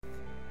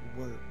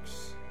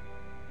works.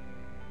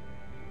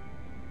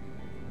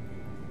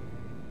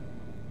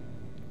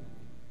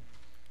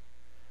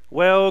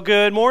 Well,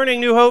 good morning,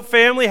 New Hope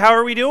family. How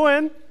are we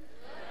doing?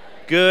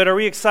 Good. Are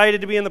we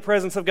excited to be in the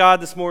presence of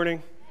God this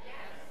morning? Yes.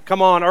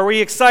 Come on. Are we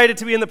excited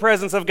to be in the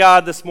presence of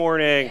God this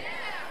morning? Yes.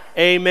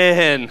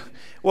 Amen.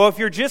 Well, if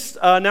you're just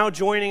now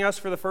joining us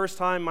for the first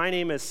time, my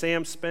name is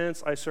Sam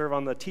Spence. I serve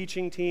on the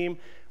teaching team.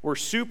 We're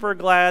super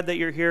glad that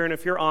you're here, and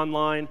if you're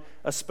online,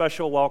 a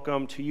special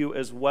welcome to you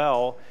as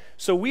well.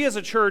 So we as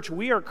a church,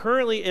 we are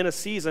currently in a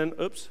season,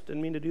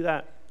 didn't mean to do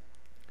that,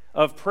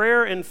 of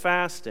prayer and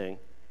fasting.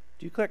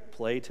 Do you click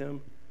play,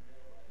 Tim?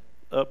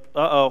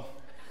 Uh-oh.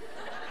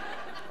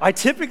 I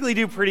typically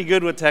do pretty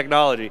good with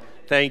technology.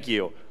 Thank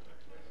you.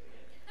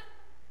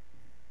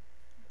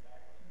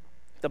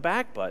 The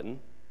back button.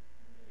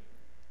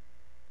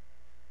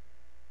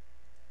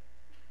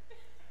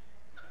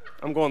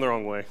 I'm going the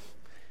wrong way.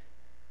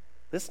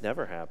 This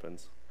never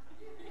happens.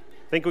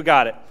 Think we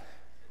got it.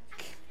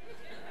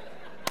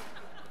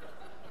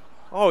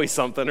 Always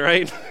something,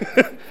 right?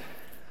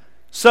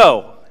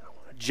 So,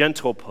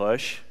 gentle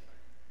push.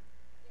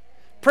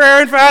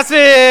 Prayer and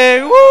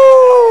fasting!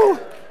 Woo!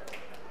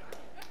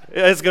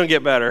 It's going to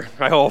get better,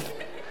 I hope.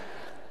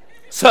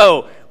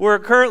 So, we're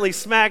currently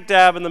smack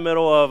dab in the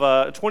middle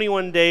of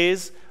 21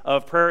 days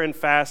of prayer and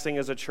fasting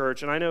as a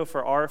church. And I know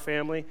for our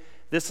family,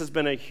 this has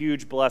been a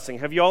huge blessing.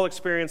 Have you all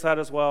experienced that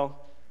as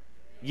well?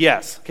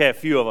 Yes. Okay, a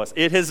few of us.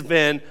 It has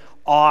been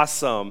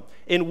awesome.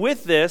 And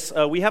with this,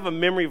 we have a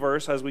memory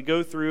verse as we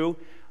go through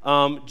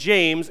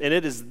James, and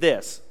it is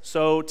this.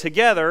 So,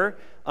 together,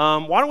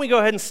 why don't we go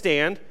ahead and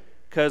stand?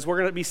 Because we're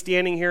going to be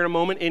standing here in a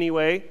moment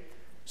anyway.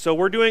 So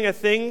we're doing a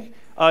thing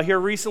here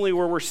recently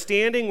where we're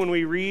standing when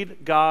we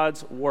read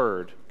God's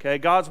Word. Okay,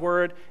 God's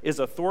Word is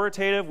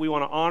authoritative. We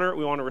want to honor it.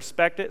 We want to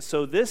respect it.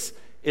 So this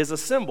is a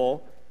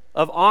symbol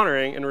of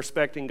honoring and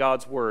respecting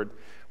God's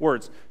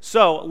words.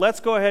 So let's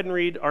go ahead and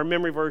read our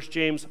memory verse,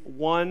 James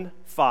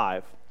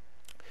 1:5.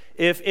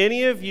 If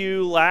any of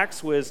you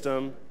lacks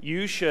wisdom,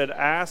 you should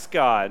ask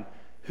God,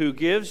 who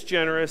gives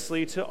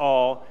generously to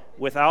all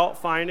without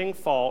finding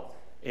fault,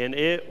 and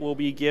it will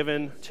be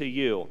given to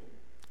you.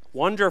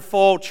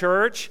 Wonderful,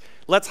 church.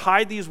 Let's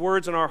hide these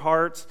words in our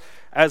hearts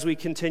as we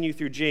continue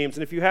through James.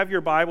 And if you have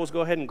your Bibles,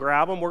 go ahead and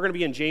grab them. We're going to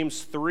be in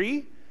James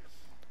 3.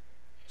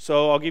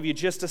 So I'll give you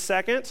just a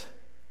second.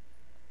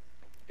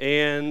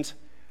 And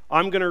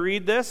I'm going to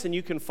read this, and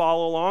you can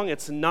follow along.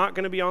 It's not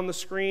going to be on the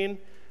screen.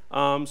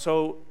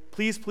 So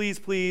please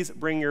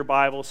bring your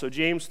Bible. So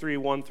James 3,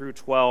 1 through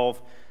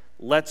 12.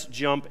 Let's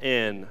jump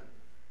in.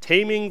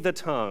 Taming the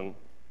tongue.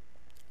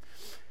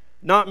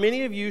 Not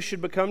many of you should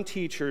become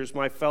teachers,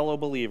 my fellow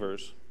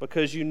believers,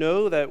 because you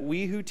know that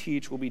we who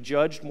teach will be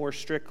judged more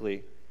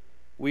strictly.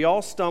 We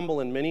all stumble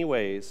in many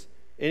ways.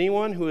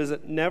 Anyone who is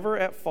never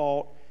at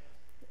fault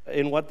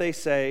in what they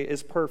say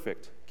is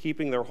perfect,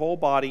 keeping their whole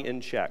body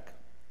in check.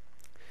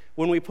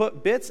 When we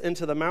put bits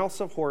into the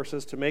mouths of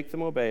horses to make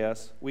them obey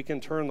us, we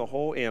can turn the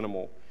whole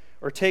animal.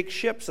 Or take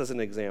ships as an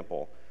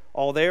example.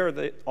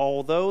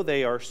 Although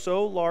they are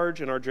so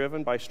large and are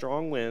driven by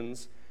strong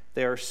winds,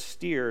 they are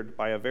steered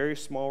by a very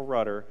small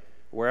rudder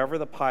wherever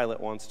the pilot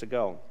wants to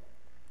go.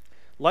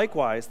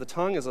 Likewise, the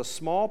tongue is a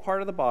small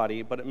part of the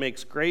body, but it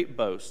makes great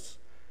boasts.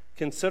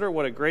 Consider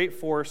what a great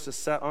forest is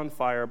set on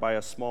fire by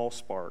a small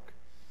spark.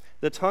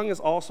 The tongue is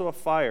also a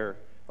fire,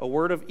 a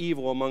word of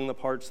evil among the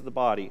parts of the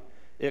body.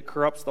 It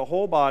corrupts the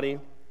whole body,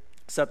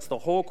 sets the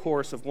whole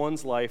course of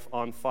one's life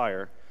on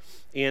fire,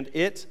 and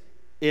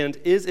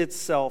is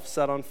itself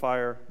set on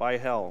fire by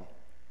hell.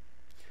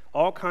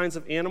 All kinds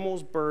of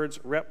animals, birds,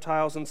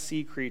 reptiles, and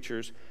sea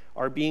creatures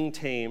are being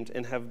tamed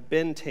and have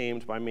been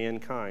tamed by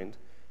mankind,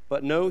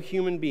 but no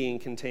human being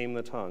can tame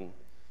the tongue.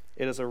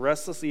 It is a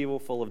restless evil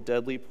full of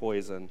deadly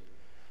poison.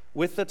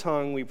 With the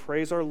tongue we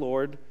praise our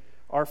Lord,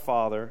 our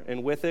Father,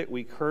 and with it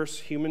we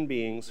curse human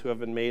beings who have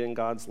been made in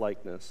God's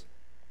likeness.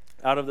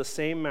 Out of the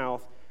same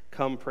mouth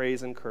come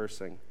praise and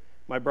cursing.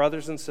 My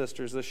brothers and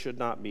sisters, this should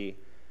not be.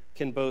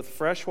 Can both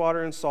fresh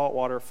water and salt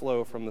water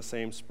flow from the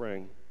same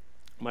spring?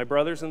 My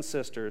brothers and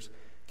sisters,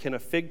 can a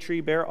fig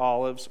tree bear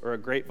olives or a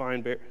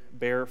grapevine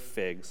bear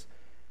figs?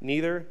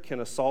 Neither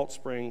can a salt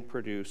spring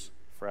produce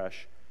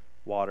fresh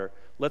water.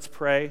 Let's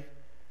pray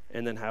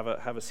and then have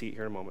a seat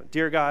here in a moment.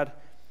 Dear God,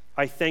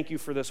 I thank you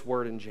for this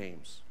word in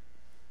James.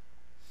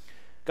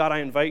 God, I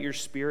invite your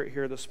Spirit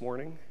here this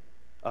morning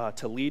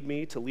to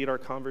lead our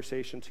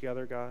conversation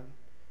together, God.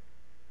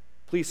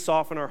 Please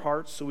soften our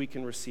hearts so we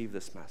can receive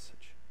this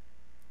message.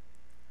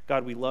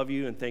 God, we love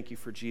you and thank you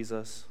for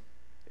Jesus.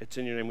 It's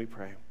in your name we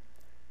pray.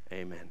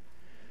 Amen.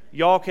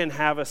 Y'all can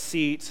have a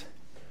seat.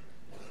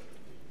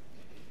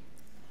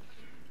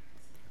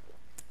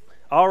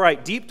 All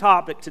right, deep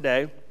topic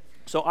today.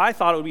 So I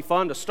thought it would be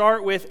fun to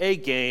start with a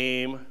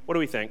game. What do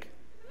we think?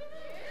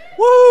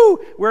 Woo!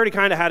 We already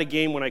kind of had a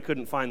game when I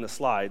couldn't find the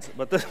slides,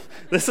 but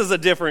this is a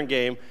different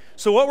game.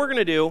 So what we're going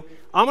to do,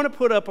 I'm going to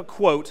put up a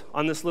quote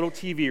on this little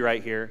TV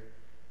right here,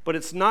 but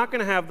it's not going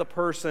to have the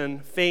person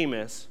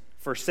famous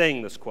for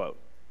saying this quote.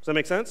 Does that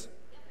make sense?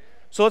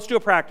 So let's do a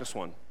practice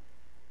one.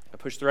 I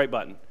pushed the right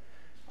button.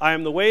 I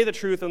am the way, the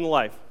truth, and the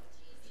life.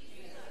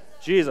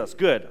 Jesus,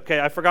 good. Okay,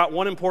 I forgot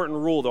one important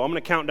rule, though. I'm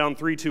going to count down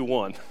 3, 2,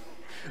 1.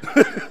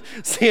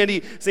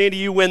 Sandy,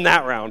 you win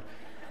that round.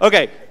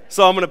 Okay,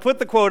 so I'm going to put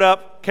the quote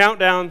up, count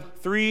down,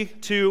 3,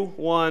 2,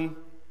 1,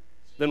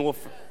 then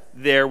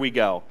there we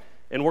go.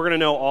 And we're going to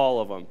know all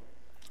of them.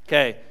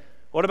 Okay,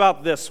 what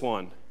about this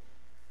one?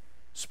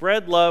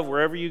 Spread love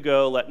wherever you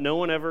go. Let no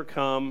one ever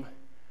come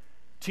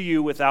to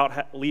you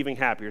without leaving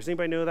happier. Does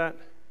anybody know that?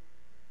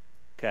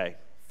 Okay,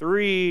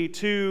 3,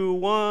 2,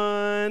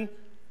 1.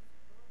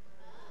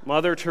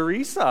 Mother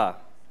Teresa.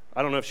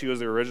 I don't know if she was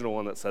the original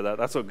one that said that.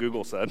 That's what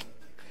Google said,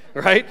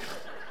 right?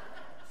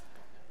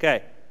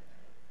 Okay,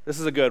 this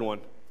is a good one.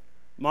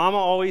 Mama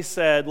always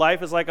said,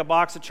 life is like a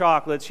box of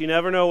chocolates. You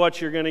never know what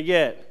you're going to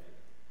get.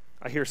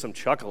 I hear some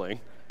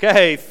chuckling.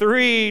 Okay,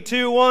 3,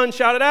 2, 1,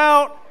 shout it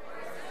out.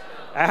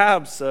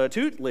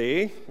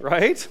 Absolutely,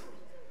 right?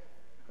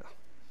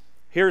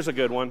 Here's a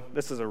good one.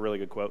 This is a really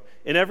good quote.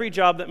 In every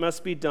job that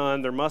must be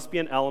done, there must be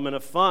an element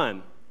of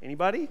fun.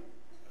 Anybody?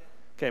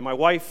 Okay, my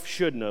wife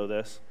should know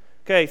this.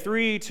 Okay,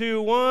 3,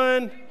 2,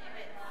 1.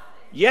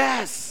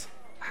 Yes,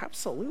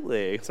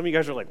 absolutely. Some of you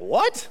guys are like,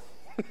 what?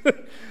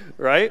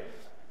 Right?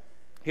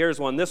 Here's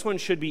one. This one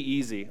should be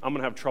easy. I'm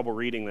going to have trouble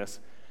reading this.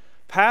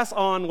 Pass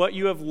on what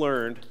you have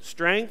learned,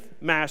 strength,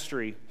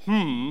 mastery,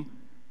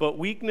 but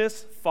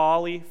weakness,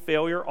 folly,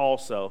 failure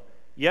also.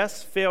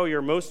 Yes,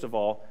 failure most of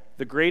all.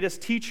 The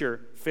greatest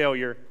teacher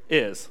failure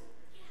is.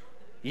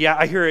 Yeah,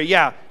 I hear it.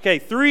 Yeah. Okay,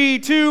 3,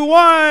 2,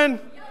 1.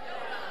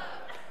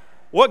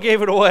 What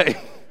gave it away?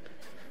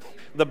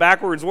 The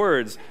backwards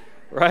words,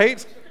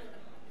 right?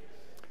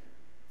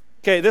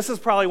 Okay, this is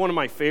probably one of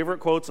my favorite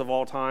quotes of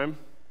all time.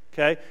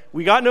 Okay,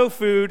 we got no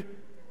food,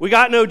 we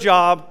got no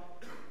job,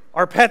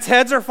 our pets'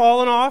 heads are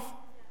falling off.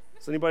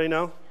 Does anybody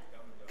know?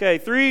 Okay,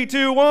 3,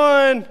 2,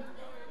 1.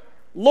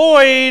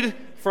 Lloyd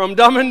from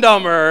Dumb and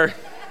Dumber.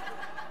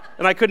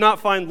 And I could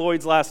not find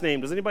Lloyd's last name.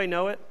 Does anybody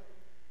know it?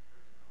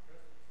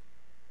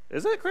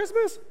 Is it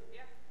Christmas?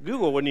 Yeah.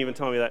 Google wouldn't even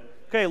tell me that.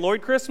 Okay,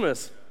 Lloyd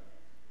Christmas.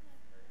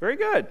 Very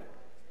good.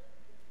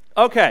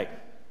 Okay,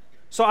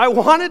 so I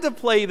wanted to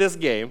play this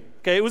game.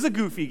 Okay, it was a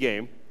goofy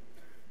game.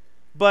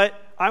 But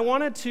I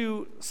wanted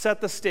to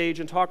set the stage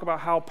and talk about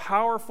how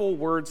powerful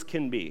words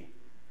can be.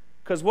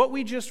 Because what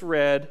we just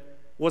read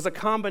was a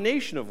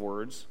combination of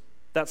words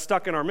that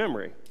stuck in our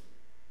memory,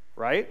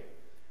 right?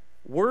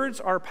 Words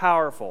are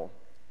powerful.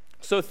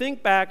 So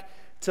think back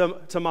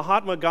to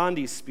Mahatma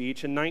Gandhi's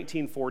speech in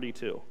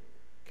 1942.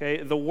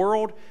 Okay, the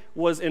world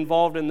was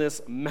involved in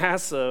this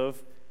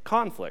massive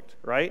conflict,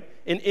 right?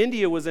 And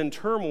India was in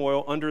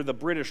turmoil under the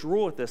British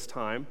rule at this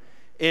time.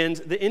 And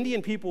the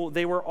Indian people,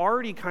 they were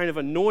already kind of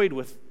annoyed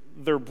with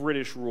their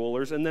British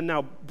rulers, and then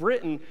now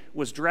Britain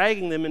was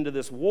dragging them into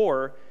this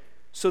war.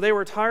 So they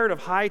were tired of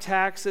high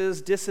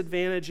taxes,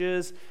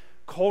 disadvantages,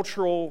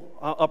 cultural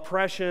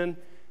oppression.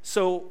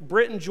 So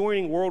Britain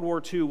joining World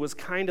War II was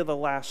kind of the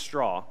last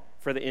straw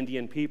for the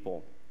Indian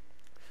people.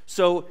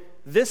 So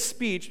this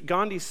speech,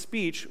 Gandhi's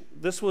speech,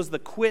 this was the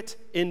Quit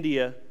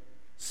India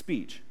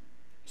speech.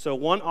 So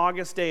one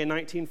August day in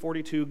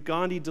 1942,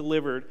 Gandhi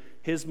delivered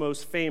his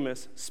most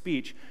famous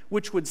speech,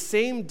 which would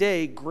same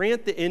day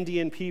grant the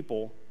Indian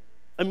people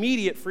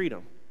immediate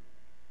freedom,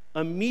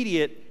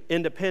 immediate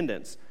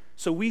independence.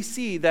 So we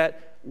see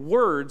that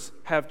words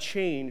have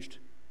changed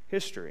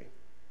history.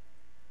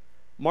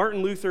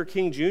 Martin Luther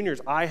King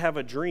Jr.'s I Have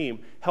a Dream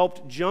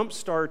helped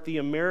jumpstart the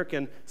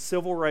American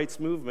civil rights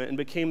movement and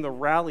became the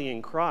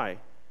rallying cry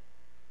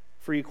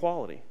for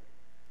equality.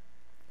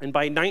 And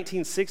by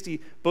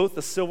 1960, both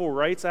the Civil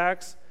Rights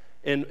Acts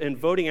and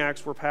voting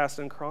acts were passed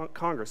in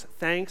Congress,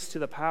 thanks to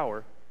the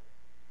power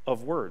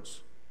of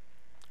words.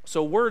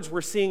 So words, we're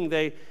seeing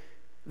they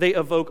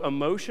evoke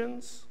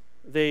emotions,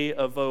 they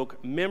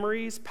evoke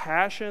memories,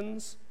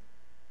 passions,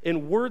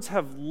 and words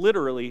have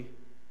literally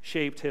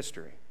shaped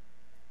history.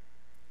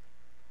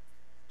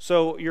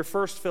 So your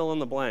first fill in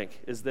the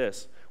blank is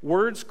this.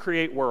 Words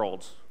create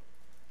worlds.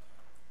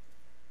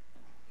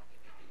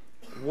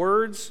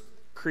 Words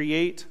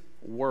create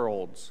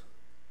worlds.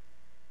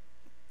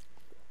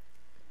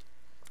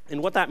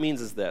 And what that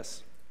means is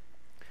this.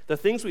 The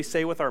things we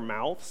say with our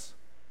mouths,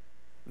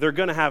 they're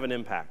going to have an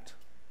impact.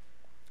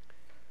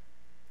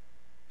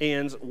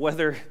 And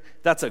whether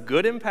that's a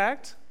good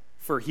impact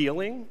for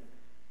healing,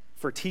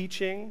 for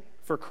teaching,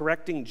 for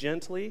correcting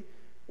gently,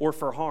 or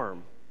for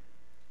harm,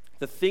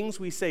 the things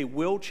we say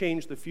will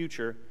change the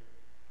future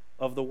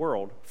of the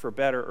world for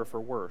better or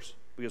for worse,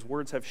 because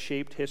words have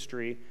shaped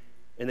history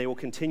and they will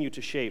continue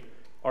to shape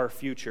our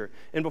future.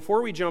 And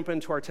before we jump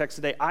into our text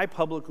today, I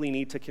publicly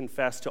need to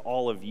confess to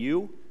all of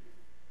you,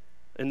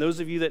 and those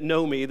of you that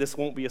know me, this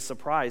won't be a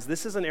surprise.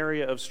 This is an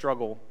area of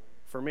struggle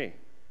for me,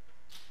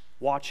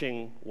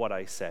 watching what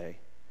I say.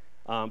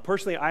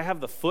 Personally, I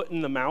have the foot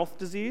in the mouth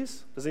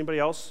disease. Does anybody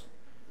else?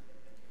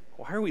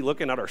 Why are we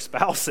looking at our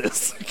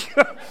spouses?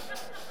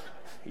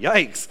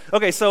 Yikes.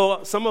 Okay,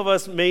 so some of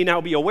us may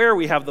now be aware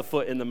we have the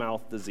foot in the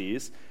mouth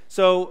disease.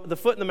 So the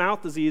foot in the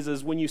mouth disease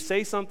is when you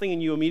say something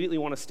and you immediately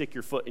want to stick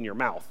your foot in your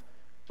mouth,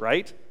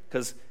 right?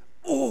 because,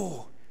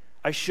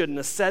 I shouldn't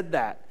have said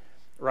that,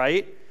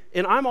 right?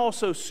 And I'm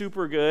also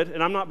super good,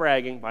 and I'm not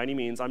bragging by any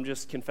means. I'm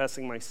just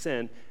confessing my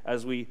sin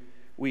as we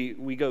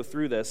go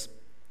through this.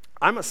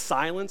 I'm a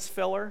silence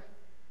filler,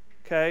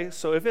 okay?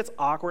 So if it's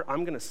awkward,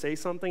 I'm going to say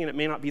something, and it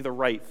may not be the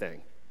right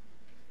thing.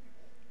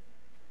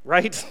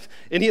 Right?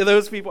 Any of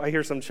those people? I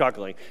hear some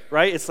chuckling,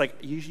 right? It's like,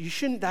 you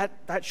shouldn't,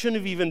 that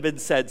shouldn't have even been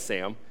said,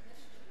 Sam.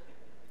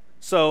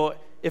 So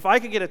if I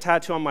could get a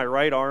tattoo on my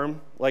right arm,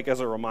 like as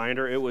a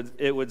reminder,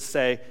 it would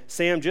say,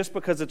 Sam, just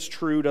because it's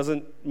true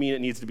doesn't mean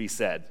it needs to be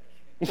said.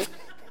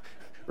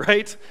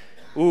 Right?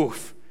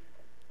 Oof.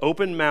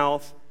 Open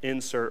mouth,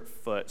 insert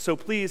foot. So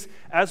please,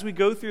 as we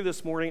go through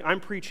this morning,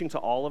 I'm preaching to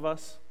all of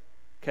us,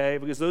 okay?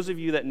 Because those of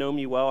you that know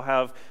me well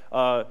have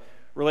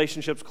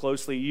relationships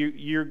closely,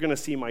 you're going to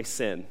see my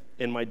sin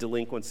and my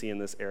delinquency in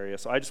this area.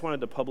 So I just wanted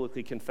to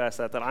publicly confess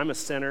that I'm a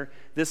sinner.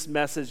 This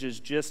message is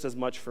just as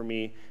much for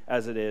me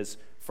as it is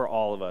for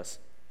all of us.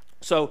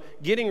 So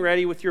getting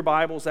ready with your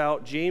Bibles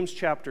out, James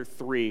chapter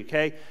 3,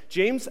 okay?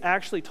 James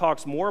actually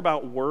talks more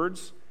about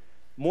words,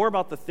 more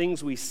about the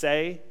things we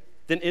say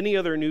than any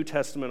other New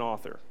Testament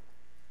author.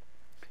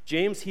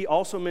 James, he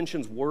also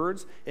mentions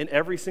words in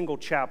every single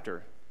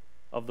chapter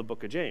of the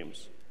book of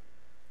James.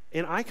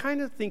 And I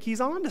kind of think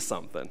he's on to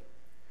something,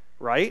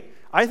 right?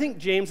 I think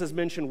James has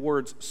mentioned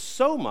words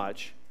so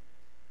much,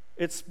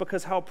 it's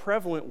because how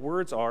prevalent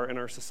words are in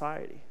our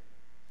society.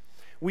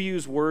 We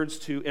use words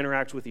to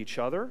interact with each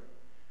other.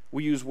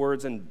 We use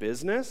words in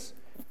business,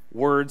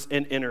 words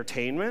in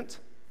entertainment.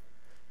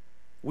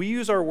 We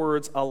use our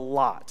words a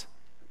lot,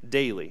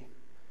 daily.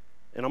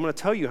 And I'm going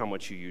to tell you how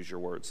much you use your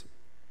words.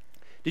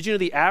 Did you know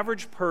the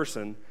average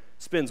person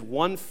spends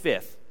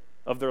 1/5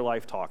 of their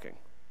life talking?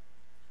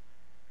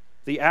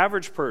 The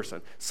average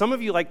person. Some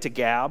of you like to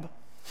gab,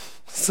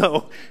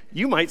 so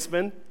you might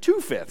spend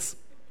 2/5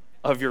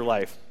 of your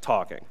life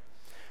talking.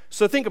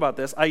 So think about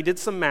this. I did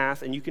some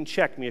math, and you can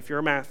check me if you're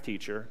a math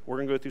teacher. We're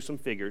going to go through some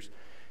figures.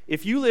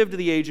 If you live to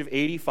the age of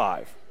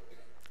 85,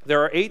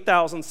 there are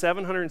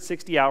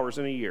 8,760 hours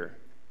in a year.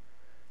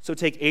 So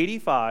take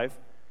 85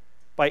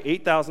 by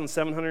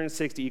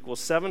 8,760 equals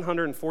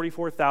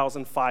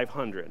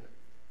 744,500.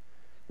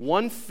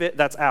 1/5,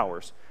 that's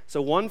hours.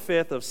 So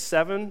 1/5 of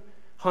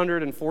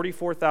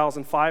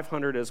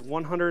 744,500 is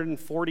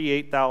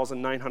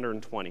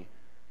 148,920.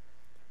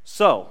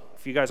 So,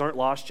 if you guys aren't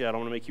lost yet, I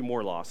want to make you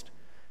more lost.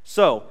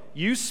 So,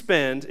 you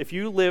spend, if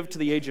you live to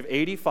the age of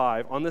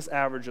 85, on this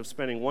average of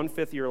spending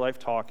 1/5 of your life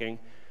talking,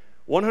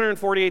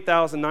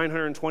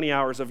 148,920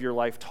 hours of your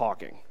life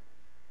talking.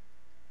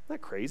 Isn't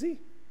that crazy?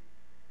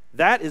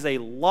 That is a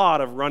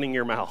lot of running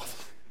your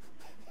mouth.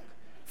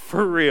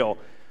 For real.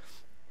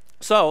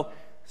 So,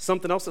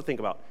 something else to think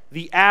about.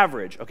 The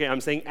average, okay, I'm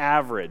saying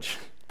average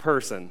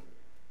person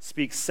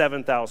speaks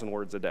 7,000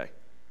 words a day.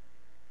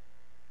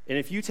 And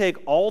if you take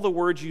all the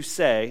words you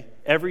say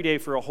every day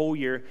for a whole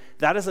year,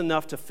 that is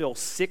enough to fill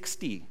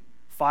 60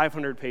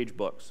 500-page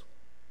books.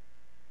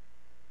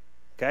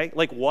 Okay?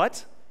 Like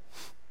what?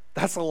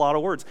 That's a lot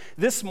of words.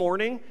 This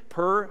morning,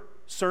 per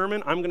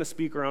sermon, I'm going to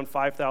speak around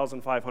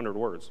 5,500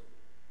 words,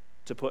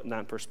 to put in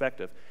that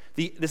perspective.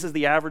 This is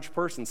the average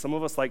person. Some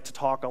of us like to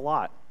talk a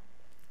lot.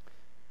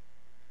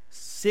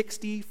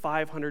 60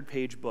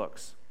 500-page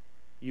books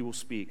you will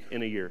speak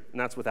in a year, and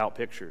that's without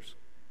pictures,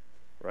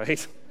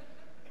 right?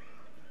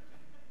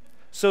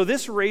 So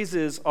this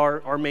raises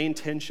our main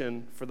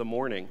tension for the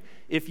morning.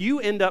 If you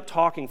end up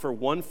talking for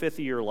 1/5 of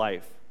your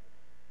life,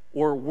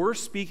 or we're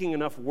speaking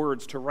enough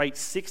words to write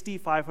 60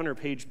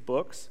 500-page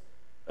books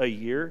a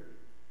year,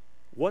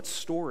 what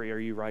story are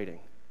you writing?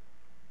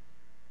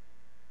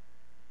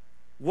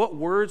 What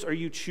words are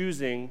you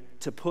choosing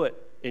to put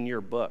in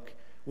your book?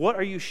 What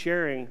are you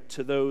sharing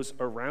to those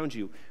around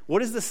you?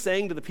 What is this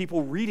saying to the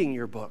people reading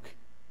your book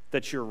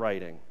that you're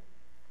writing?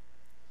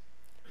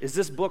 Is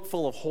this book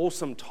full of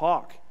wholesome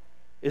talk?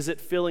 Is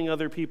it filling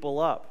other people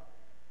up?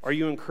 Are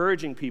you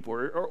encouraging people?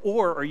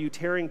 Or are you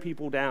tearing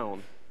people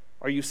down?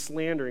 Are you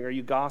slandering? Are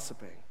you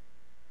gossiping?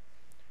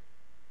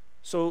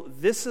 So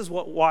this is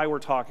why we're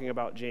talking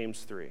about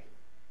James 3.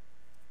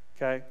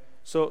 Okay?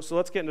 So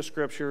let's get into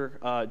Scripture.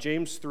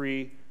 James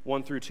 3,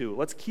 1 through 2.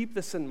 Let's keep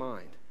this in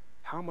mind.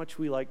 How much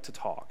we like to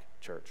talk,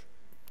 church.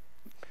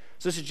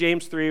 So this is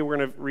James 3. We're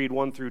going to read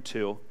 1 through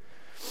 2.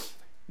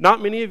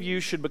 Not many of you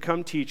should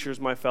become teachers,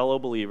 my fellow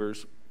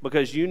believers,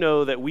 because you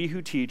know that we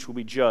who teach will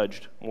be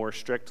judged more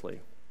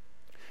strictly.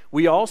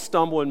 We all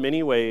stumble in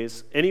many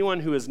ways.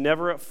 Anyone who is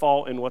never at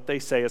fault in what they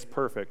say is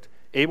perfect,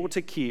 able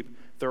to keep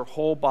their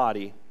whole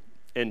body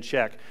in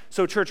check.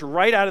 So, church,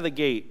 right out of the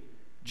gate,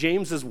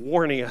 James is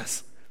warning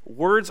us.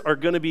 Words are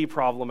going to be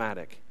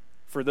problematic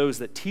for those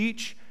that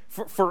teach,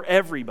 for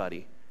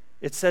everybody.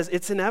 It says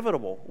it's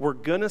inevitable. We're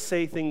going to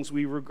say things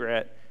we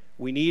regret.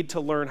 We need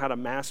to learn how to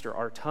master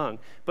our tongue.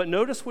 But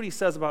notice what he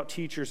says about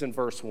teachers in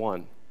verse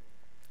 1.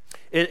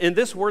 And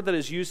this word that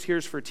is used here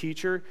for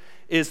teacher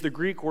is the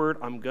Greek word,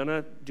 I'm going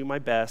to do my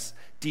best,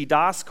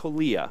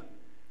 didaskalia,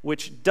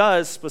 which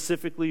does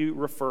specifically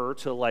refer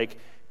to like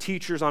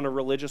teachers on a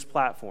religious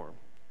platform,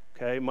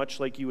 okay, much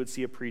like you would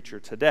see a preacher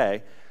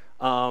today.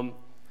 So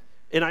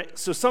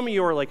some of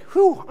you are like,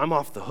 whew, I'm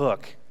off the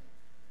hook,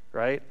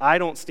 right? I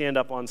don't stand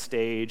up on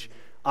stage.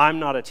 I'm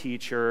not a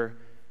teacher.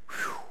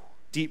 Whew,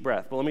 deep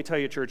breath. But let me tell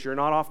you, church, you're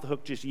not off the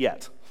hook just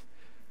yet,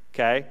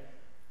 okay?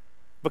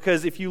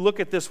 Because if you look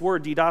at this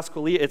word,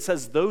 didaskalia, it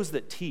says those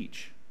that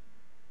teach,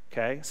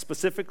 okay?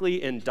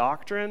 Specifically in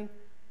doctrine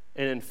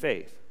and in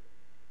faith.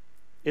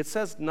 It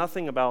says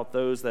nothing about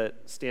those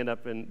that stand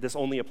up, and this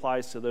only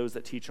applies to those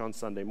that teach on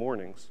Sunday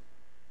mornings,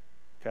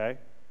 okay?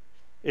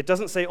 It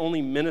doesn't say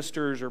only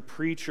ministers or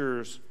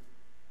preachers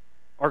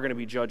are going to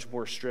be judged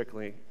more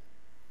strictly.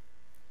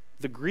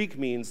 The Greek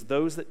means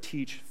those that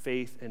teach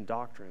faith and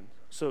doctrine.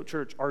 So,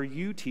 church, are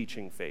you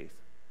teaching faith?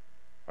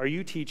 Are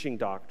you teaching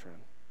doctrine?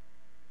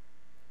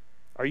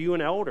 Are you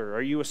an elder?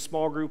 Are you a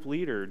small group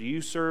leader? Do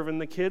you serve in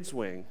the kids'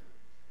 wing?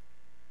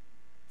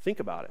 Think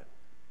about it.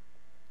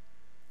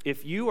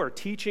 If you are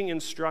teaching,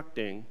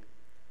 instructing,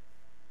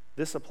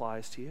 this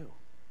applies to you.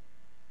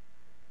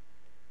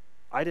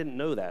 I didn't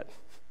know that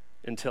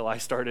until I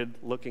started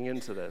looking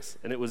into this,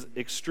 and it was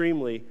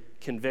extremely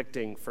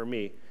convicting for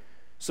me.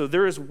 So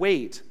there is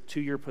weight to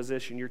your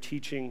position, your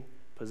teaching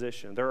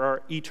position. There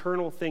are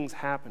eternal things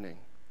happening.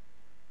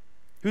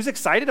 Who's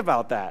excited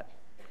about that?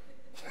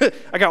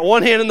 I got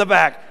one hand in the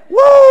back.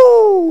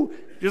 Woo!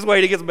 Just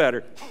wait, it gets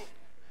better.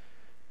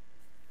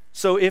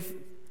 So if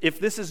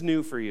this is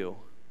new for you,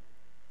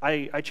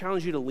 I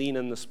challenge you to lean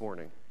in this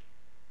morning,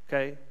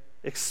 okay?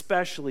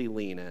 Especially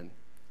lean in,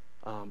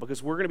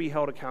 because we're going to be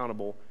held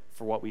accountable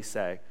for what we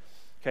say.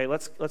 Okay,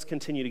 let's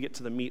continue to get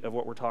to the meat of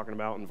what we're talking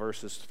about in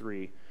verses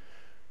 3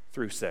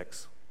 through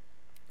 6.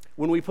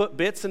 When we put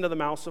bits into the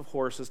mouths of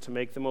horses to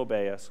make them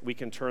obey us, we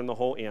can turn the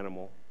whole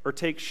animal. Or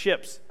take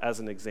ships as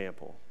an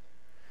example.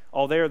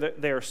 Although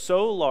they are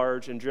so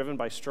large and driven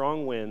by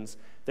strong winds,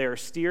 they are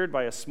steered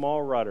by a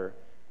small rudder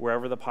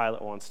wherever the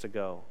pilot wants to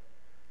go.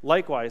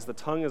 Likewise, the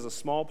tongue is a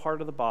small part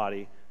of the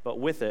body, but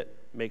with it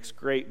makes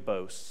great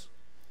boasts.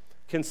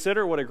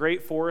 Consider what a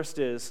great forest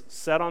is,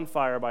 set on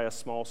fire by a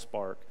small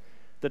spark.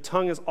 The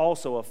tongue is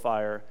also a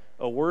fire,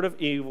 a word of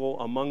evil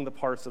among the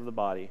parts of the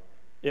body.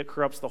 It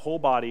corrupts the whole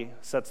body,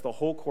 sets the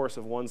whole course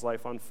of one's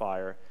life on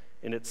fire,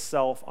 and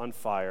itself on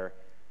fire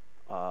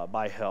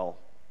by hell.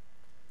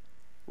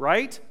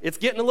 Right? It's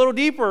getting a little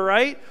deeper,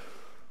 right?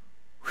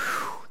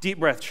 Whew. Deep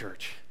breath,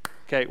 church.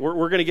 Okay,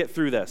 we're going to get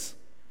through this.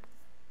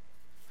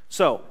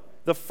 So,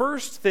 the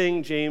first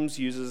thing James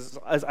uses,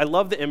 I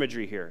love the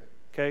imagery here.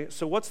 Okay,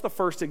 so what's the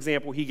first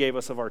example he gave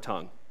us of our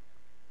tongue?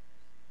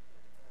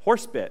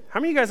 Horse bit. How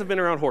many of you guys have been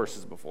around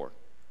horses before?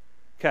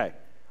 Okay,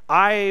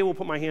 I will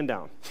put my hand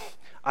down.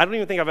 I don't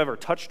even think I've ever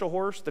touched a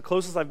horse. The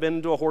closest I've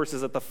been to a horse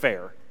is at the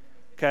fair.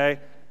 Okay,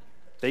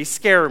 they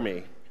scare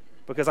me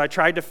because I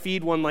tried to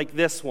feed one like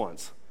this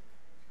once.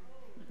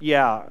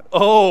 Yeah,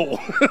 oh,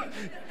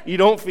 you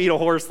don't feed a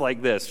horse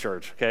like this,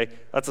 church, okay?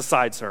 That's a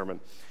side sermon.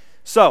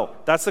 So,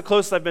 that's the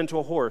closest I've been to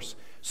a horse.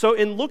 So,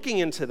 in looking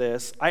into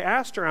this, I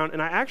asked around, and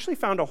I actually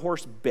found a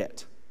horse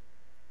bit.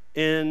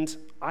 And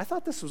I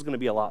thought this was going to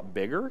be a lot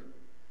bigger,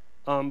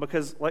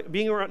 because like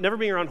never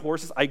being around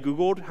horses, I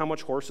Googled how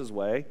much horses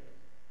weigh.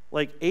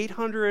 Like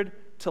 800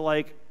 to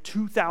like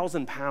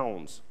 2,000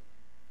 pounds.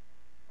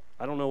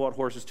 I don't know what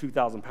horse is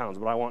 2,000 pounds,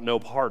 but I want no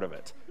part of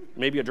it.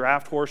 Maybe a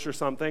draft horse or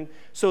something.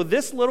 So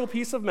this little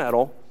piece of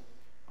metal,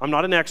 I'm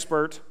not an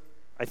expert.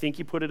 I think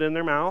you put it in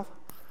their mouth,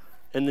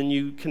 and then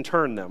you can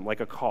turn them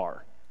like a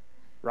car,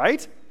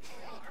 right?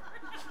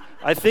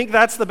 I think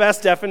that's the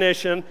best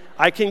definition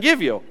I can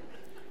give you.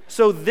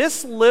 So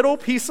this little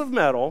piece of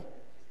metal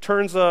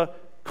turns a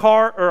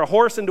car or a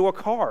horse into a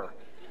car.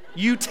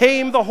 You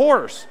tame the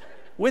horse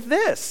with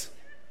this.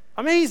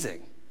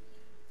 Amazing.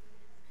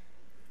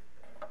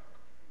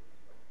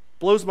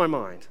 Blows my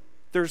mind.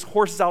 There's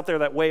horses out there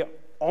that weigh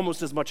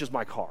almost as much as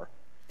my car.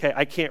 Okay,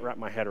 I can't wrap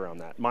my head around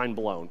that. Mind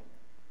blown.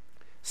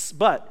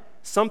 But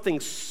something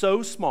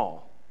so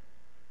small,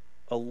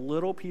 a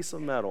little piece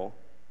of metal,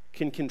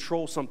 can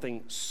control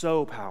something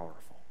so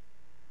powerful,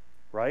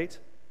 right?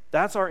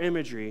 That's our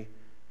imagery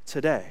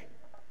today.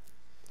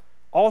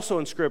 Also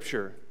in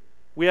Scripture,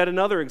 we had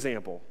another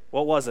example.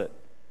 What was it?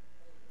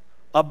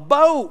 A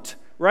boat,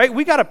 right?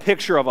 We got a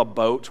picture of a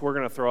boat we're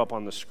going to throw up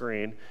on the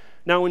screen.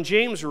 Now, when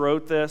James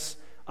wrote this,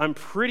 I'm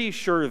pretty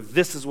sure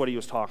this is what he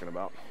was talking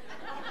about,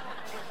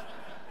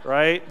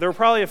 right? There were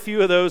probably a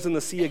few of those in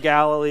the Sea of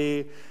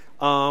Galilee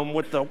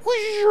with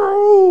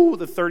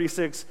the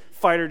 36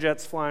 fighter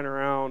jets flying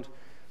around.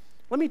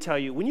 Let me tell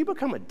you, when you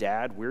become a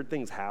dad, weird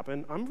things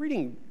happen. I'm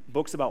reading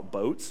books about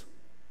boats.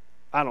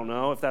 I don't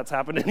know if that's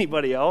happened to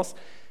anybody else.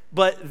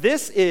 But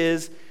this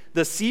is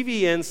the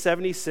CVN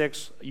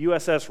 76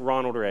 USS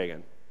Ronald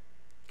Reagan,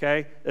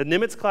 okay? A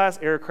Nimitz-class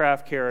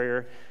aircraft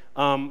carrier.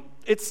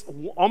 It's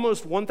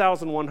almost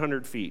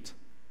 1,100 feet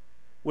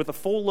with a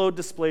full load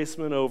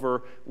displacement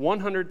over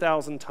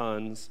 100,000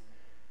 tons.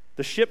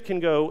 The ship can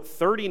go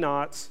 30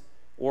 knots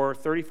or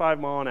 35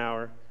 mile an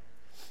hour.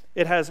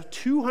 It has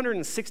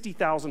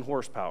 260,000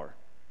 horsepower,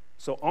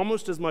 so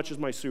almost as much as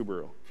my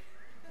Subaru,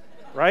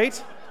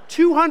 right?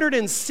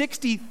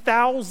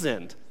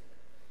 260,000.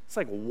 It's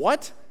like,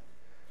 what?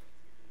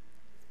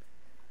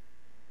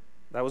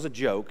 That was a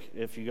joke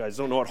if you guys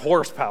don't know what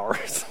horsepower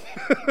is.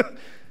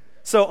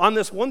 So on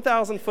this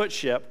 1,000-foot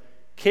ship,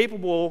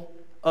 capable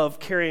of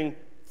carrying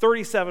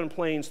 37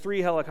 planes, 3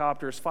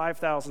 helicopters,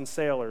 5,000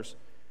 sailors,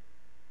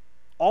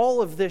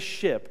 all of this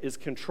ship is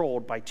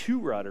controlled by 2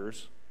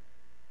 rudders,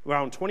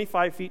 around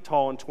 25 feet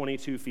tall and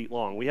 22 feet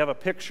long. We have a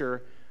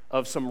picture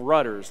of some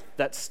rudders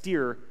that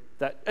steer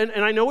that. And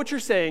I know what you're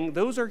saying.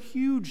 Those are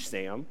huge,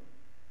 Sam.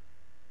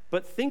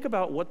 But think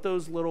about what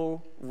those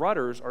little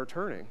rudders are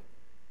turning.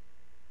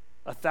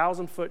 A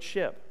 1,000-foot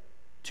ship,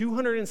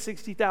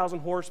 260,000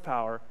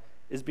 horsepower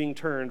is being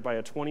turned by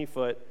a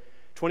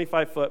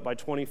 25-foot by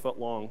 20-foot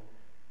long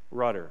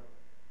rudder.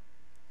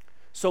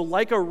 So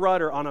like a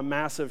rudder on a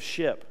massive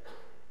ship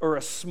or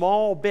a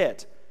small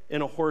bit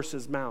in a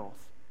horse's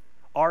mouth,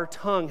 our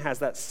tongue has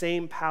that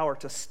same power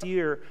to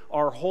steer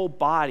our whole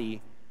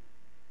body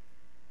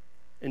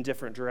in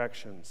different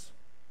directions.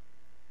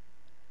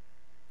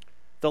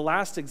 The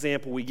last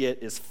example we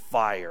get is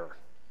fire,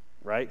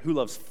 right? Who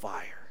loves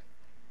fire?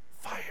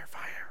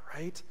 Fire,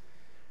 right?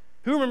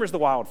 Who remembers the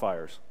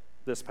wildfires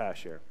this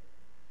past year?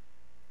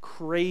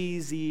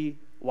 Crazy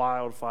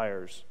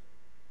wildfires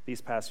these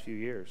past few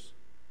years.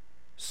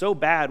 So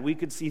bad we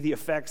could see the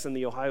effects in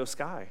the Ohio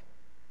sky.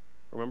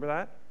 Remember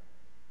that?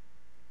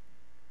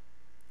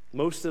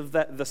 Most of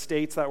the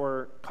states that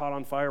were caught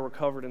on fire were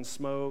covered in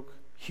smoke,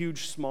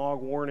 huge smog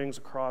warnings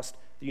across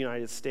the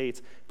United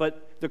States.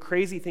 But the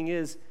crazy thing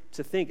is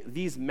to think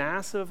these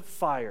massive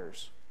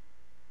fires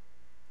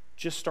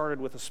just started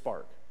with a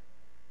spark.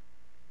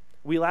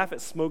 We laugh at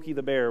Smokey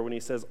the Bear when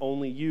he says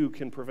only you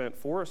can prevent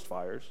forest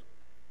fires,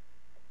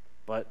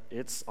 but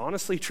it's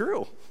honestly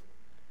true.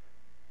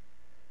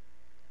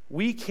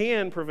 We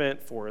can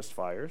prevent forest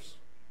fires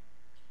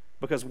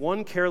because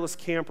one careless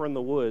camper in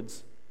the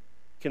woods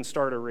can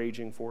start a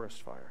raging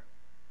forest fire.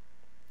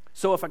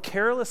 So if a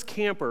careless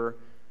camper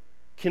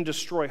can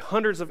destroy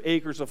hundreds of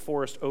acres of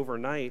forest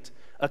overnight,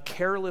 a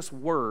careless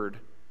word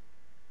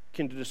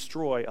can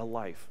destroy a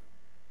life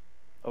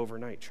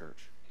overnight,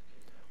 church.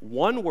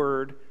 One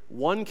word,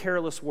 one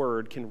careless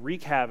word can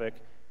wreak havoc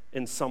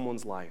in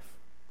someone's life.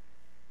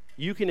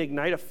 You can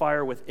ignite a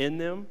fire within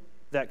them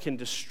that can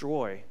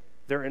destroy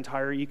their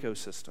entire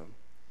ecosystem.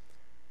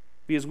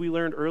 Because we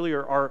learned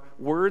earlier, our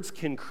words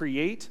can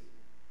create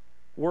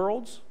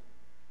worlds,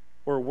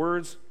 or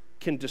words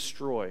can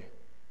destroy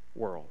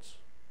worlds.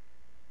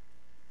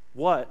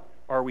 What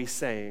are we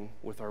saying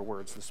with our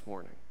words this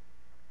morning?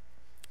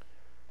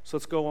 So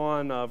let's go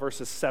on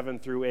verses 7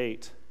 through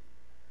 8.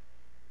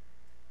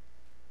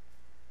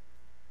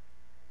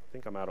 I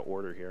think I'm out of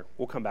order here.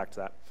 We'll come back to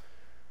that.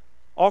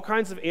 All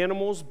kinds of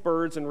animals,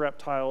 birds, and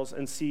reptiles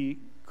and sea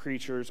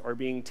creatures are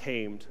being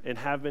tamed and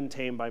have been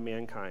tamed by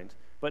mankind.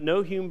 But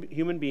no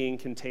human being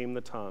can tame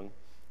the tongue.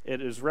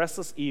 It is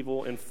restless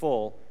evil and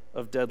full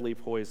of deadly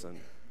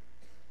poison.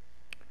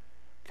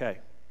 Okay.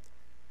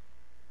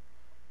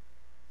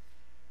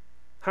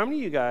 How many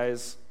of you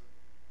guys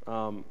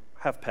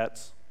have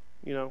pets?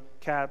 You know,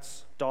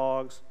 cats,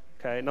 dogs.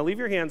 Okay, now leave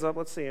your hands up.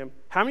 Let's see them.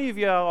 How many of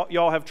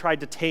y'all have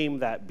tried to tame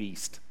that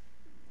beast?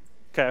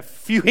 Okay, a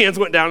few hands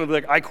went down and be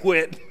like, I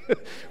quit,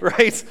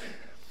 right?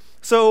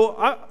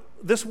 So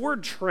this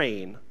word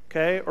train,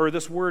 okay, or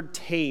this word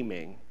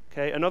taming,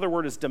 okay, another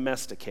word is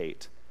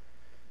domesticate.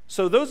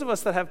 So those of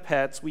us that have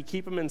pets, we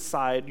keep them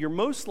inside. You're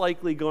most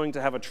likely going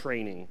to have a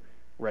training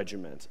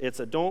regiment. It's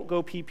a don't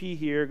go pee-pee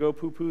here, go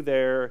poo-poo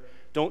there,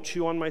 don't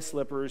chew on my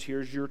slippers,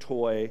 here's your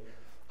toy.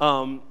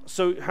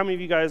 So how many of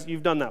you guys,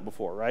 you've done that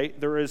before, right?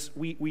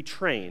 We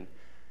train.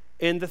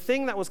 And the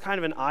thing that was kind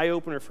of an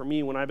eye-opener for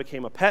me when I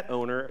became a pet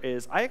owner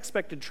is I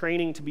expected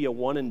training to be a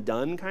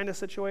one-and-done kind of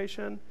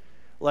situation.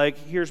 Like,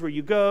 here's where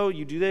you go,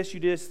 you do this, you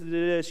do this, you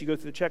do this, you go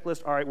through the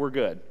checklist, all right, we're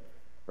good,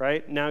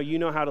 right? Now you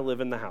know how to live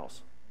in the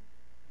house.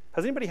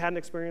 Has anybody had an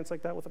experience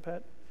like that with a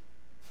pet?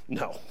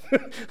 No.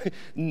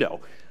 No.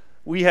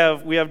 We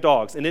have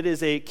dogs, and it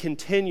is a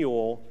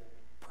continual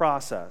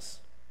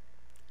process.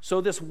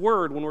 So this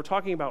word, when we're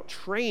talking about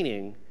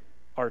training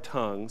our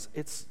tongues,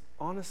 it's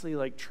honestly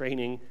like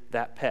training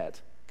that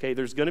pet. Okay,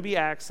 there's going to be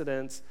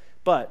accidents,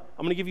 but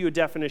I'm going to give you a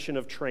definition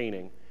of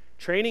training.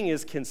 Training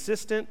is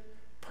consistent,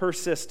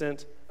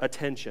 persistent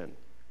attention.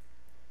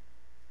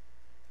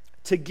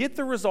 To get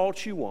the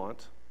results you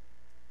want,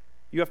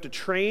 you have to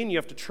train, you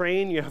have to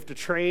train, you have to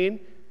train,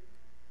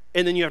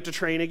 and then you have to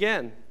train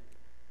again.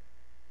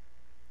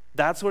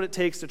 That's what it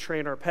takes to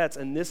train our pets,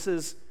 and this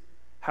is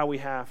how we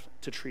have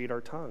to treat our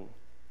tongue.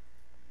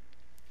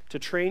 To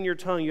train your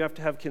tongue, you have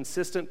to have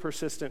consistent,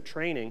 persistent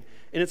training.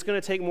 And it's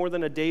going to take more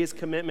than a day's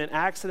commitment.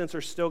 Accidents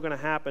are still going to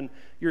happen.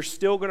 You're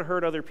still going to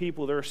hurt other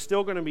people. There are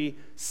still going to be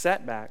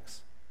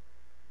setbacks.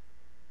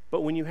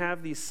 But when you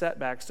have these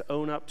setbacks, to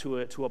own up to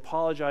it, to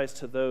apologize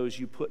to those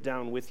you put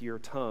down with your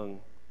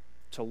tongue,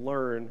 to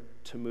learn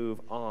to move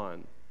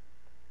on.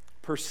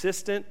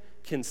 Persistent,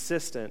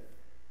 consistent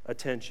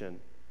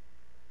attention.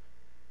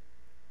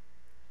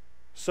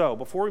 So,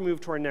 before we move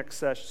to our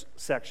next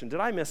section, did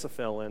I miss a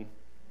fill-in?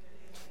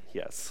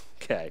 Yes.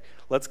 Okay.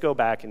 Let's go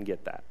back and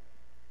get that.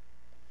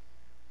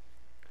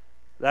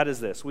 that is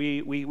this.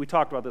 We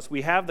talked about this.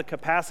 We have the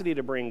capacity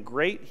to bring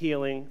great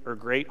healing or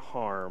great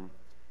harm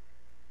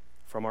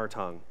from our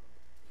tongue.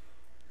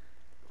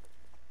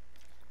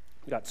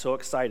 We got so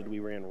excited we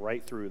ran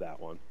right through that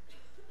one.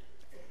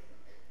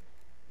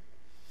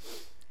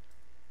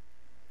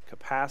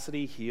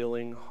 Capacity,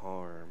 healing,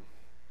 harm.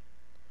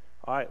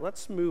 All right,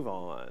 let's move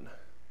on.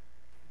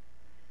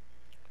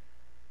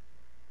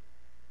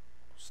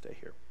 Stay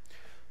here.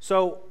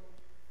 So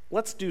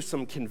let's do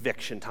some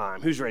conviction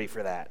time. Who's ready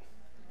for that?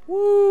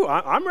 Woo,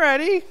 I'm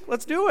ready.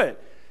 Let's do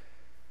it.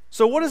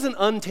 So what does an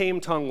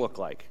untamed tongue look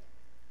like?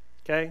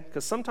 Okay,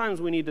 because sometimes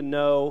we need to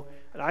know,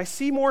 and I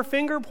see more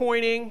finger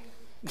pointing.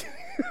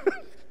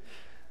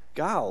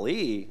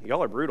 Golly,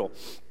 y'all are brutal.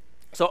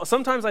 So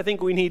sometimes I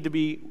think we need to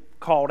be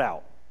called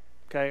out.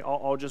 Okay,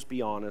 I'll just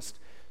be honest.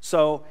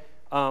 So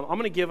I'm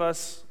going to give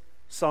us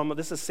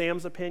this is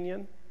Sam's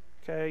opinion.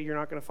 Okay, you're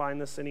not going to find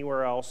this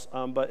anywhere else.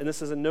 And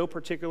this is in no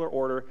particular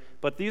order,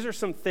 but these are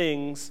some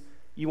things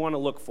you want to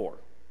look for,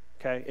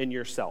 okay, in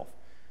yourself.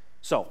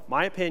 So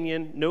my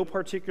opinion, no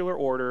particular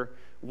order.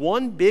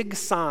 One big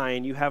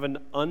sign you have an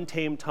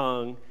untamed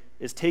tongue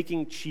is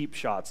taking cheap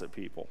shots at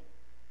people.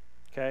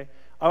 Okay,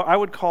 I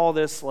would call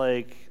this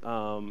like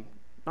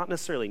not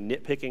necessarily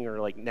nitpicking or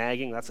like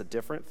nagging. That's a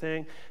different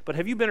thing. But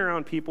have you been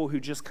around people who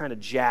just kind of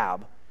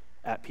jab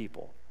at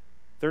people?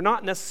 They're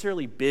not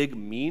necessarily big,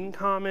 mean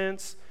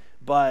comments,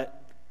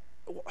 but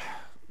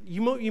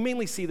you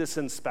mainly see this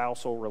in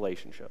spousal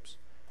relationships.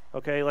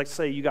 Okay, like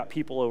say you got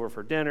people over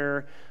for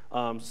dinner,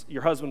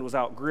 your husband was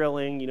out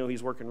grilling,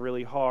 he's working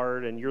really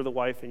hard, and you're the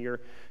wife and you're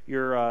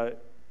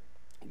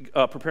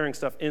preparing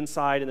stuff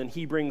inside, and then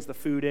he brings the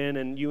food in,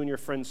 and you and your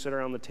friends sit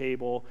around the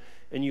table,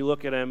 and you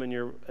look at him, and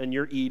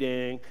you're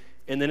eating,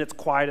 and then it's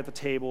quiet at the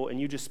table,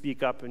 and you just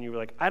speak up, and you're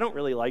like, I don't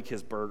really like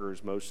his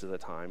burgers most of the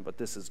time, but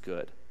this is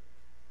good.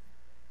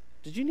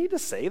 Did you need to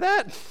say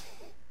that?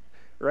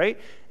 Right?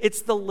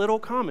 It's the little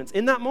comments.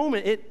 In that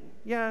moment,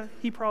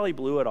 he probably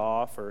blew it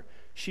off, or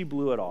she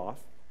blew it off.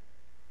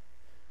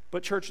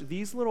 But church,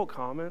 these little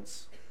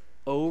comments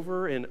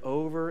over and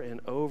over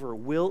and over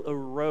will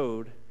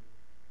erode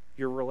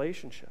your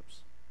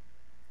relationships.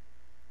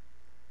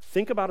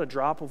 Think about a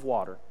drop of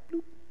water,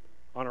 bloop,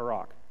 on a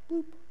rock,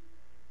 bloop,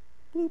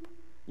 bloop.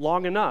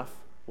 Long enough,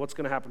 what's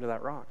going to happen to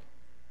that rock?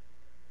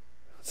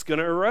 It's going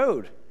to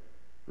erode,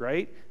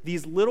 right?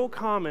 These little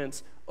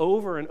comments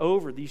over and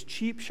over, these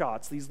cheap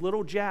shots, these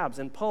little jabs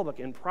in public,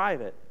 in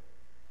private,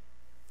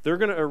 they're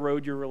going to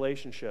erode your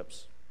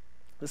relationships.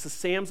 This is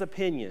Sam's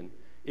opinion.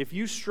 If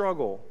you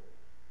struggle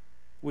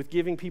with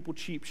giving people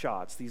cheap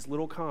shots, these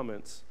little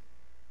comments,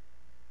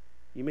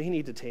 you may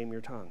need to tame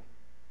your tongue,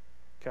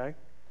 okay?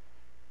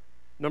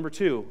 Number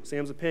 2,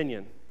 Sam's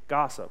opinion,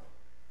 gossip.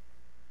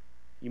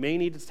 You may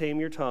need to tame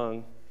your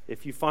tongue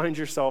if you find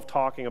yourself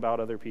talking about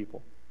other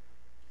people.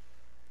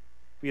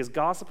 Because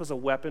gossip is a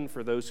weapon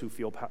for those who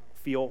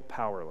feel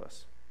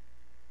powerless.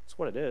 That's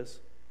what it is.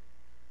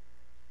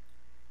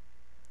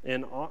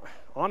 And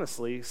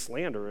honestly,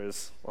 slander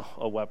is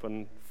a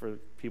weapon for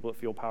people that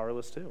feel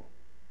powerless too.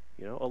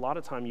 A lot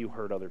of time you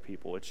hurt other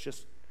people. It's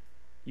just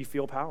you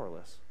feel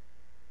powerless.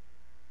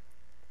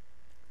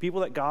 People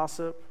that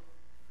gossip,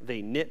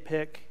 they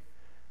nitpick,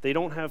 they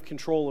don't have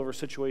control over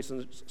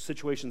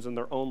situations in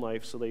their own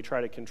life, so they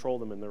try to control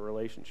them in their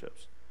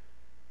relationships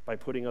by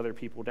putting other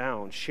people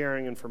down,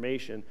 sharing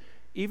information.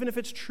 Even if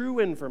it's true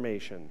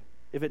information,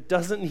 if it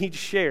doesn't need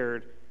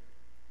shared,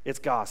 it's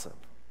gossip.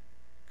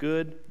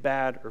 Good,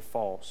 bad, or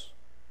false.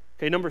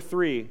 Okay, number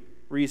 3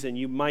 reason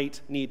you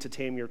might need to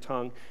tame your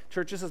tongue.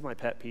 Church, this is my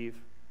pet peeve.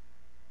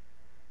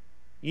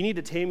 You need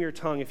to tame your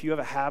tongue if you have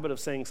a habit of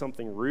saying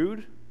something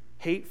rude,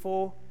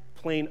 hateful,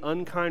 plain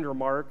unkind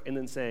remark, and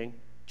then saying,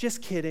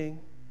 just kidding.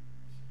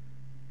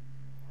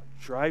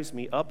 It drives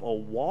me up a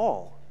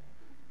wall.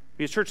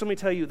 Because church, let me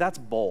tell you, that's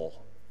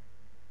bull.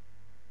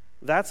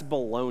 That's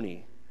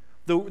baloney.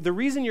 The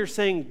reason you're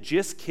saying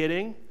just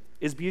kidding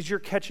is because you're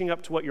catching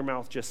up to what your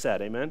mouth just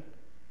said, amen?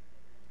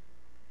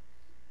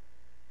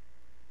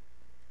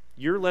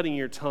 You're letting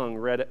your tongue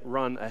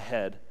run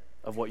ahead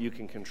of what you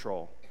can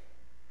control.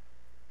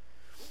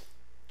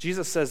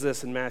 Jesus says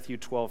this in Matthew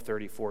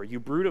 12:34, you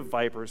brood of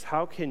vipers,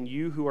 how can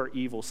you who are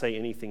evil say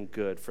anything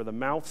good? For the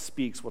mouth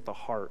speaks what the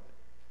heart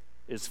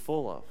is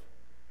full of.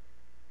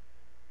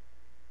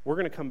 We're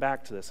going to come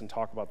back to this and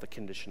talk about the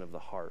condition of the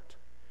heart.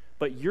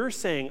 But you're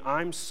saying,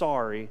 I'm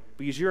sorry,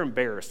 because you're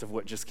embarrassed of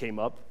what just came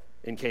up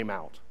and came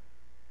out.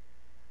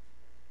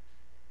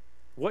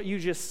 What you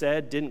just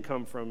said didn't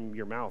come from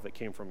your mouth, it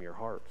came from your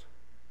heart.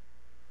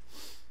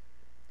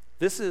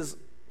 This is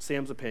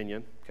Sam's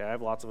opinion. Okay, I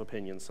have lots of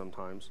opinions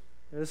sometimes.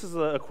 This is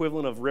the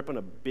equivalent of ripping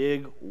a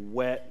big,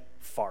 wet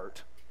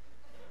fart.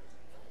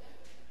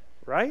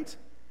 Right?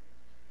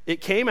 It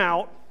came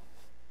out.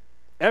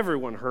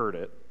 Everyone heard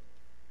it.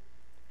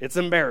 It's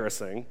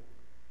embarrassing.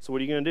 So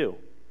what are you going to do?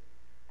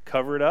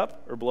 Cover it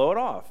up or blow it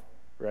off,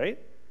 right?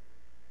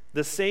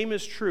 The same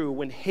is true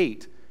when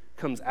hate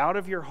comes out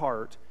of your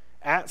heart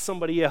at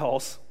somebody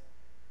else.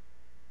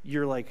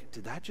 You're like,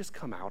 did that just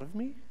come out of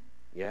me?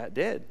 Yeah, it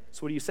did.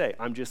 So what do you say?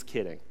 I'm just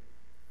kidding.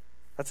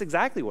 That's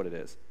exactly what it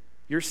is.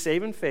 You're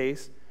saving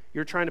face.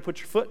 You're trying to put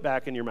your foot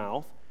back in your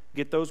mouth,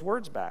 get those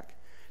words back.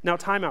 Now,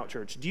 time out,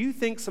 church. Do you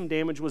think some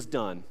damage was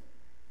done?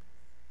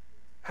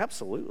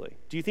 Absolutely.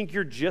 Do you think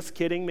you're just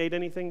kidding made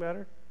anything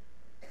better?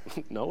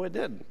 No, it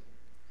didn't.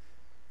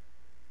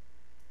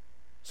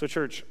 So,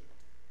 church,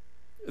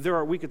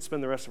 we could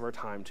spend the rest of our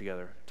time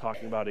together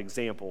talking about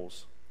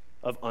examples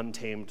of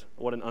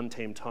what an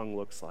untamed tongue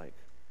looks like.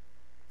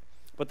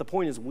 But the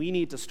point is, we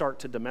need to start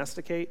to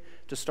domesticate,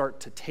 to start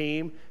to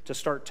tame, to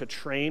start to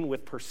train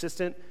with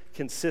persistent,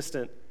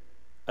 consistent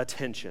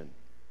attention.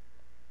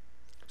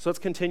 So let's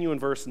continue in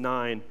verse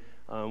 9.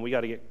 We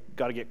got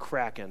to get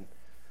cracking.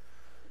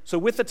 So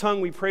with the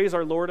tongue we praise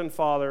our Lord and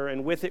Father,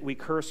 and with it we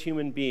curse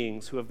human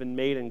beings who have been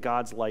made in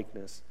God's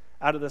likeness.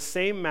 Out of the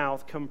same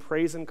mouth come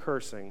praise and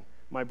cursing.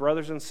 My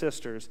brothers and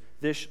sisters,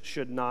 this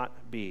should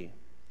not be.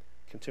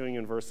 Continuing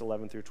in verse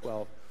 11 through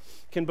 12.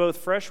 Can both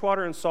fresh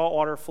water and salt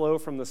water flow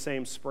from the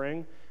same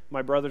spring?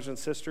 My brothers and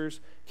sisters,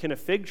 can a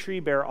fig tree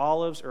bear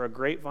olives or a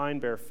grapevine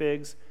bear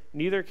figs?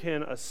 Neither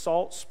can a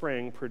salt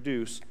spring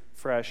produce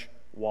fresh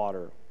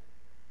water.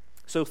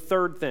 So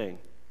third thing,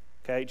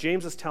 okay,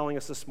 James is telling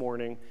us this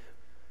morning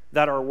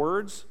that our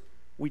words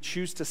we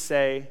choose to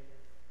say,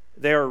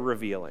 they are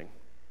revealing.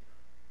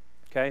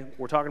 Okay,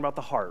 we're talking about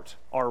the heart.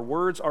 Our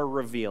words are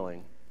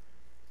revealing.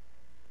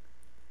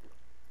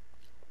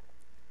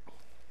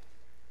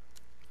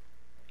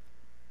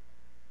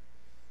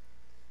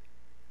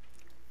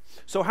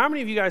 So how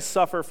many of you guys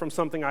suffer from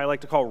something I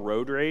like to call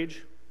road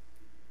rage?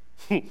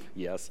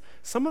 Yes.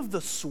 Some of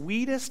the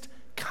sweetest,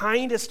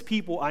 kindest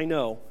people I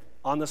know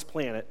on this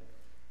planet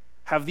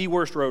have the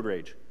worst road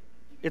rage.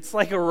 It's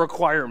like a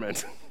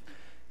requirement.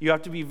 You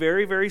have to be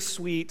very, very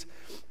sweet.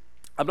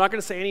 I'm not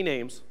going to say any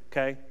names,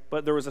 okay?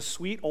 But there was a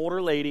sweet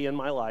older lady in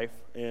my life,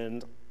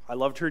 and I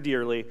loved her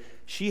dearly.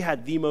 She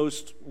had the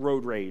most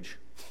road rage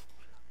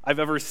I've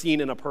ever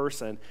seen in a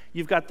person.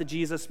 You've got the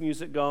Jesus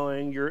music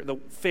going, the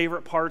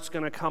favorite part's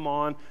going to come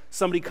on,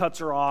 somebody cuts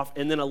her off,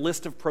 and then a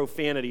list of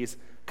profanities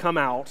come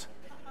out,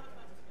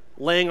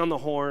 laying on the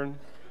horn,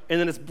 and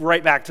then it's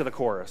right back to the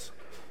chorus.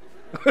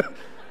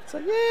 It's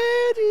like,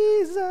 yeah,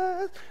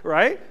 Jesus,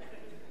 right?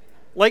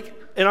 Like,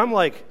 and I'm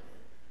like,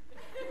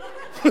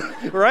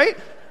 right?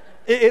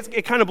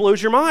 It kind of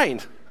blows your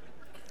mind.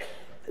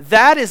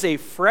 That is a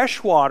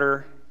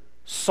freshwater,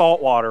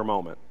 saltwater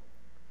moment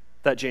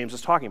that James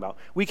is talking about.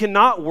 We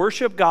cannot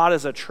worship God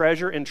as a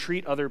treasure and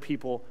treat other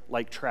people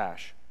like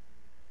trash.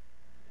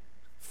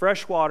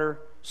 Fresh water,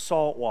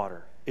 salt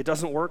water. It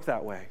doesn't work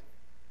that way.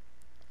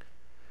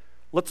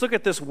 Let's look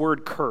at this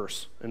word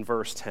curse in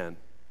verse 10.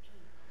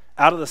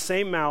 Out of the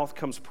same mouth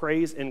comes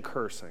praise and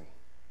cursing.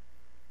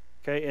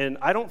 Okay, and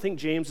I don't think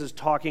James is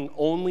talking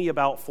only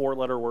about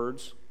four-letter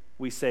words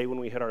we say when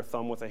we hit our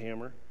thumb with a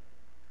hammer.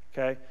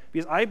 Okay?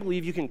 Because I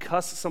believe you can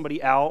cuss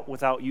somebody out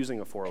without using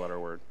a four-letter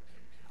word.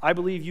 I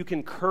believe you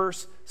can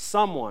curse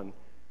someone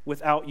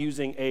without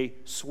using a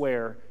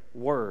swear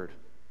word.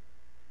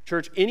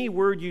 Church, any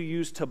word you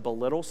use to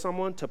belittle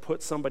someone, to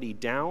put somebody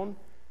down,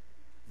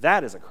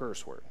 that is a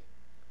curse word.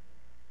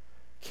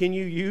 Can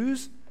you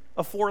use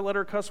a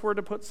four-letter cuss word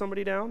to put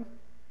somebody down?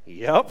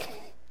 Yep,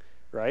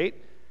 right?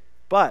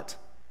 But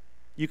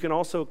you can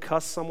also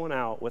cuss someone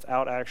out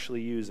without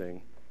actually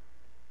using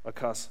a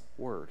cuss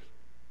word.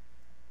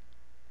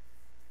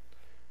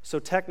 So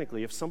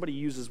technically, if somebody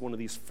uses one of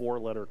these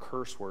four-letter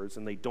curse words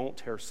and they don't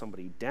tear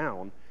somebody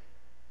down,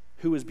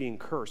 who is being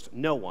cursed?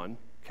 No one,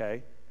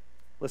 okay?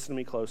 Listen to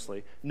me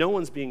closely. No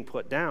one's being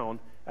put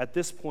down. At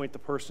this point, the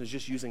person is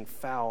just using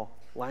foul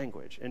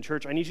language. And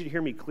church, I need you to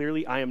hear me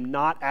clearly. I am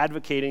not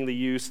advocating the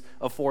use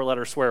of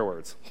four-letter swear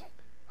words,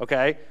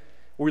 okay?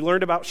 We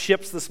learned about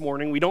ships this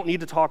morning. We don't need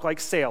to talk like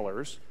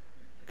sailors,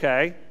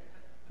 okay?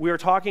 We are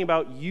talking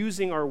about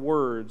using our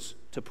words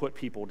to put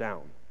people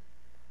down.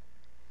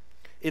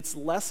 It's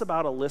less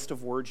about a list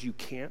of words you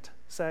can't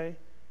say.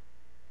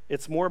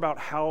 It's more about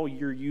how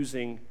you're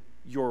using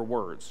your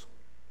words.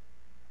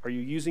 Are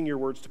you using your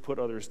words to put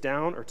others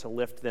down or to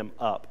lift them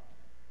up?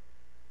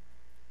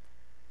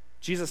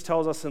 Jesus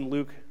tells us in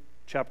Luke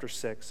chapter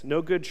 6,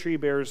 no good tree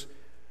bears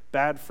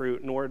bad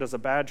fruit, nor does a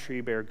bad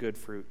tree bear good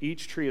fruit.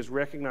 Each tree is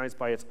recognized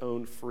by its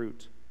own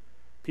fruit.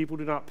 People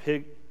do not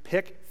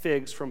pick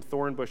figs from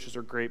thorn bushes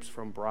or grapes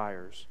from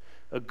briars.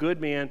 A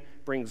good man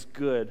brings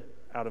good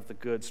out of the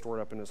good stored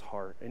up in his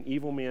heart. An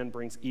evil man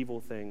brings evil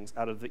things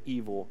out of the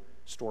evil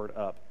stored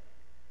up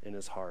in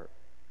his heart.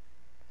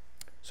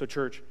 So,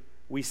 church,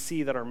 we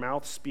see that our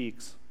mouth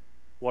speaks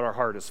what our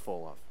heart is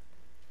full of.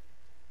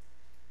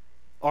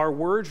 Our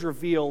words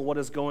reveal what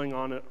is going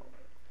on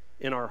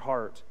in our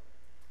heart.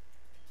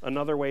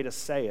 Another way to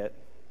say it,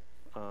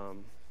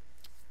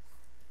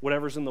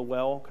 whatever's in the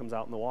well comes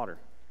out in the water,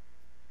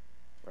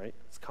 right?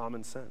 It's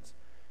common sense.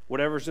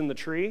 Whatever's in the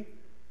tree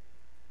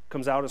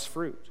comes out as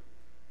fruit.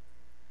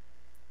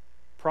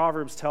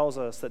 Proverbs tells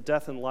us that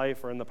death and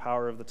life are in the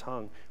power of the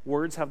tongue.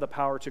 Words have the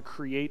power to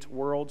create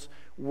worlds.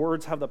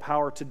 Words have the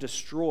power to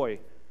destroy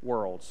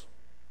worlds.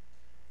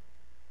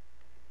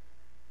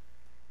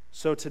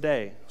 So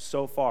today,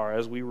 so far,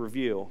 as we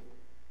review,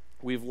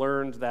 we've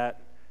learned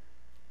that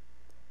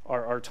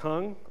our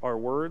tongue, our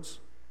words,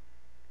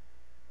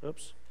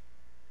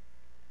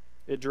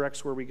 it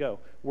directs where we go.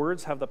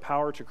 Words have the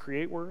power to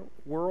create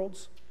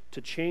worlds,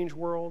 to change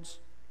worlds.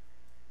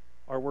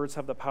 Our words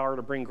have the power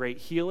to bring great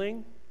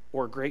healing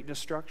or great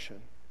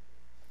destruction.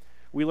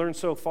 We learned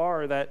so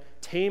far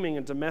that taming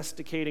and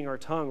domesticating our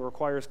tongue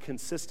requires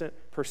consistent,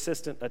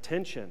 persistent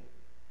attention.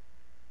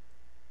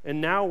 And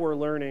now we're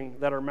learning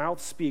that our mouth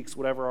speaks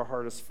whatever our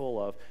heart is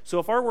full of. So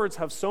if our words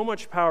have so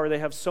much power, they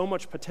have so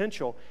much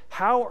potential,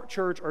 how,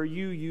 church, are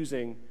you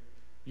using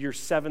your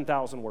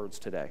 7,000 words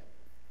today?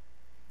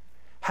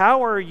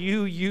 How are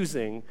you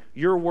using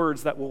your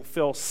words that will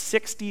fill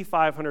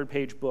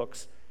 6,500-page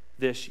books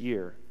this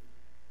year?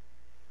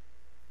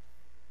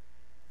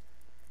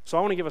 So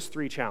I want to give us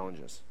 3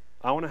 challenges.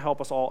 I want to help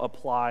us all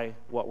apply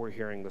what we're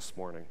hearing this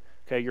morning.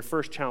 Okay, your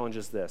first challenge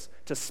is this: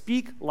 to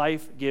speak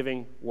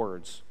life-giving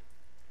words.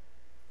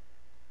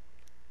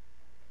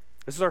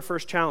 This is our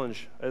first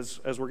challenge as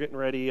we're getting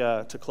ready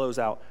to close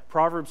out.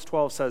 Proverbs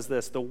 12 says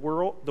this: the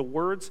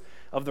words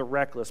of the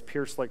reckless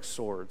pierce like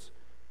swords,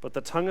 but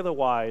the tongue of the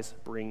wise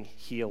bring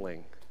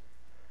healing.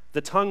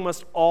 The tongue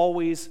must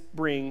always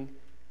bring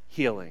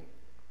healing.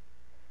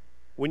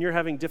 When you're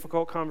having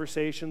difficult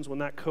conversations, when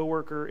that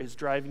coworker is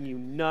driving you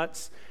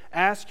nuts,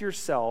 ask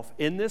yourself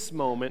in this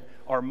moment,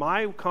 are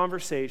my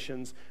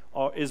conversations,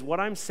 is what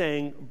I'm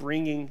saying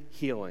bringing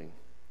healing?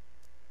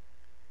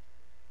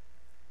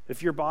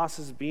 If your boss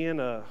is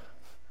being a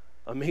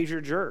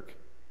major jerk,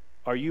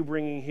 are you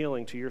bringing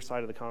healing to your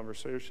side of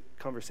the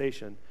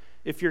conversation?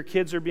 If your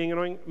kids are being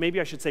annoying, maybe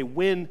I should say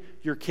when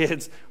your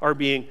kids are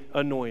being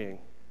annoying,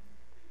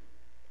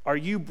 are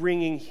you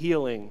bringing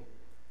healing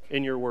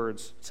in your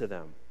words to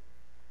them?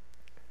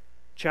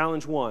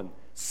 Challenge 1,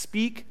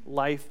 speak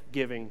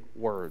life-giving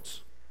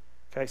words.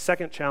 Okay,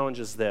 second challenge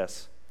is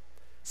this: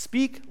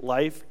 speak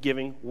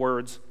life-giving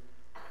words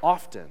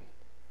often.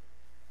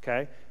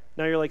 Okay?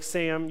 Now you're like,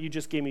 Sam, you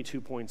just gave me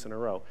 2 points in a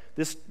row.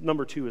 This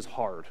number 2 is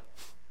hard.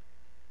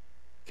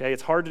 Okay,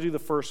 it's hard to do the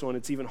first one.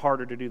 It's even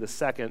harder to do the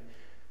second.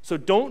 So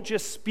don't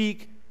just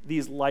speak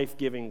these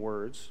life-giving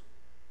words.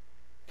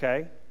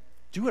 Okay?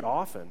 Do it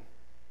often.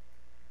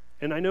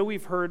 And I know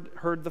we've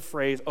heard the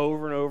phrase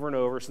over and over and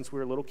over since we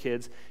were little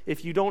kids: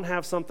 if you don't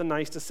have something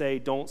nice to say,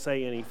 don't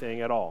say anything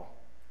at all.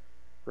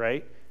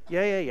 Right?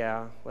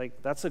 Yeah.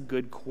 Like, that's a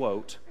good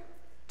quote.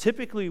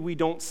 Typically, we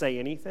don't say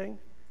anything.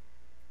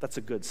 That's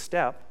a good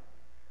step.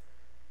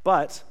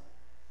 But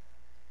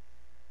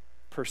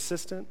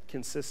persistent,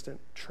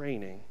 consistent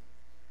training,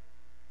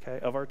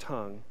 okay, of our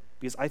tongue,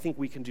 because I think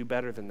we can do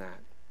better than that.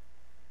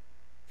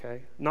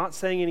 Okay? Not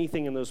saying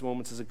anything in those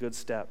moments is a good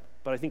step,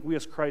 but I think we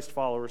as Christ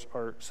followers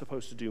are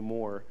supposed to do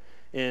more.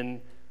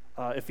 In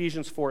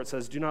Ephesians 4, it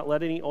says, "Do not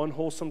let any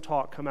unwholesome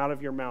talk come out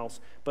of your mouths,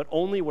 but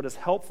only what is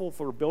helpful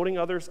for building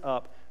others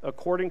up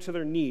according to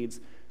their needs,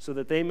 so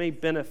that they may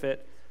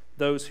benefit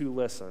those who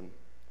listen."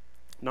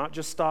 He's not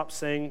just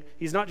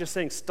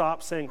saying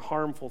stop saying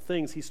harmful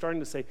things. He's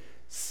starting to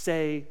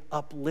say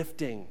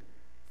uplifting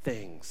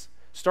things.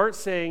 Start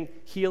saying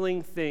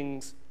healing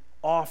things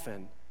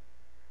often.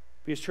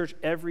 Because, church,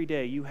 every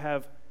day you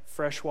have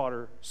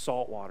freshwater,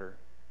 saltwater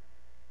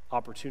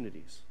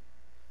opportunities.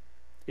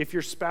 If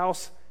your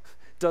spouse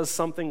does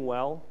something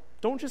well,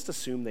 don't just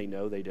assume they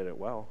know they did it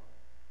well.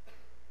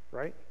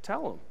 Right?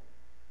 Tell them.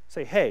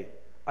 Say, hey,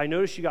 I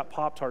noticed you got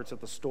Pop-Tarts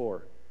at the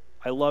store.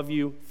 I love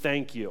you.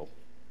 Thank you.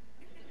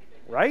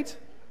 Right?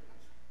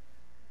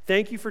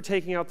 Thank you for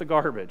taking out the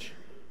garbage.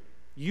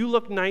 You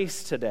look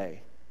nice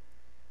today.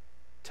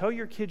 Tell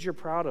your kids you're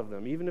proud of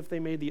them, even if they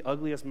made the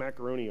ugliest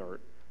macaroni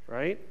art,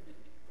 right?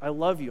 I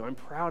love you. I'm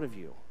proud of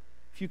you.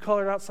 If you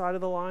colored outside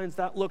of the lines,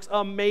 that looks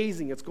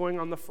amazing. It's going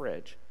on the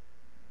fridge,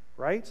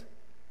 right?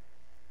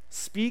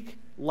 Speak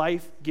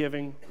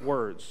life-giving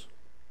words.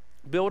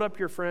 Build up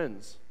your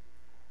friends,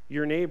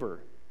 your neighbor.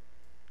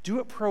 Do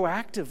it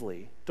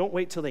proactively. Don't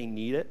wait till they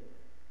need it.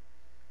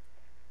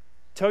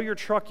 Tell your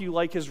truck you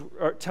like his,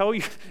 or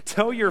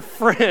tell your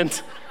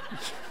friend.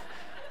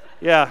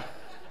 Yeah,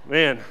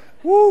 man,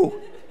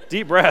 woo,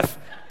 deep breath.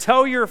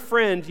 Tell your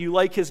friend you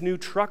like his new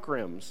truck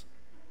rims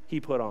he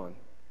put on.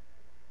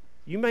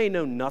 You may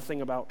know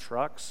nothing about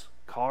trucks,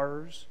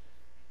 cars,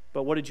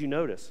 but what did you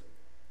notice?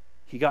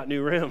 He got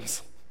new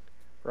rims,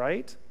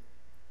 right?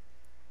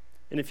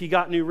 And if he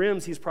got new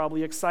rims, he's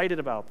probably excited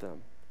about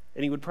them.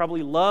 And he would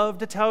probably love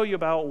to tell you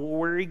about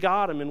where he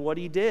got them and what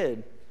he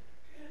did.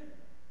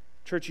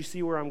 Church, you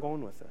see where I'm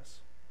going with this.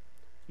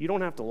 You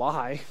don't have to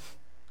lie,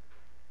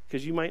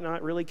 because you might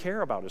not really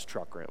care about his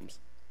truck rims.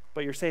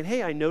 But you're saying,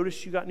 hey, I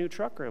noticed you got new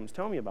truck rims.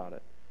 Tell me about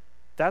it.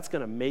 That's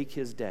going to make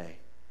his day.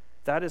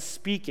 That is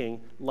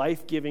speaking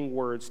life-giving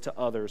words to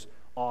others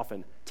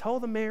often. Tell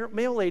the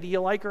mail lady you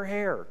like her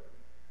hair,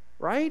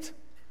 right?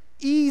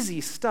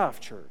 Easy stuff,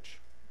 church.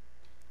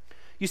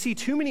 You see,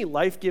 too many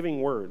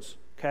life-giving words,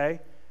 okay?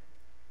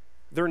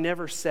 They're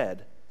never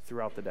said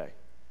throughout the day.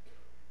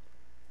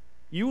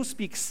 You will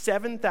speak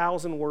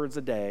 7,000 words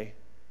a day.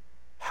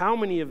 How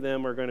many of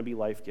them are going to be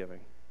life-giving?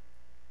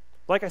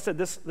 Like I said,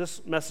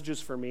 this message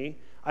is for me.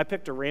 I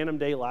picked a random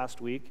day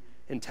last week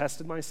and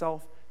tested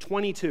myself.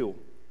 22.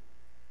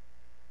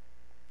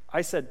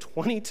 I said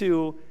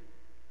 22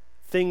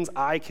 things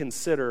I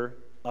consider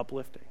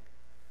uplifting.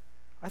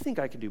 I think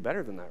I could do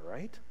better than that,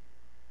 right?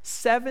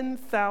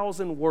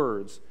 7,000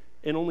 words,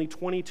 and only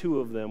 22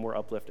 of them were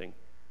uplifting.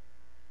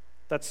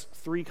 That's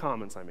 3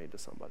 comments I made to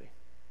somebody.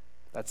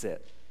 That's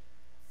it.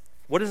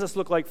 What does this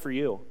look like for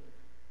you?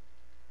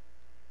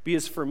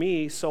 Because for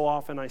me, so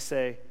often I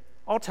say,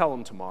 I'll tell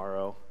him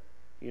tomorrow,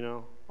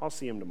 I'll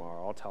see him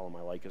tomorrow. I'll tell him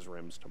I like his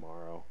rims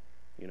tomorrow,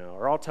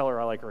 or I'll tell her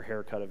I like her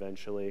haircut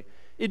eventually.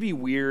 It'd be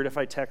weird if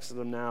I texted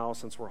him now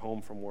since we're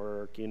home from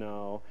work,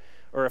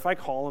 or if I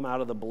call him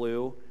out of the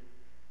blue.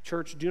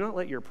 Church, do not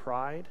let your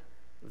pride,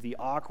 the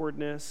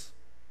awkwardness,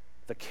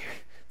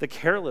 the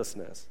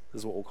carelessness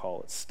is what we'll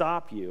call it,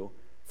 stop you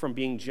from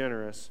being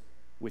generous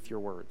with your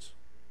words.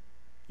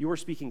 You are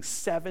speaking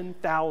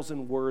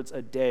 7,000 words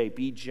a day.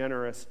 Be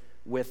generous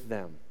with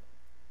them.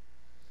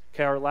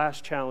 Okay, our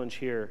last challenge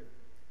here.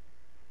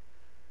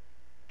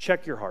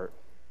 Check your heart.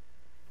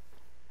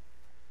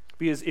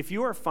 Because if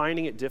you are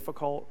finding it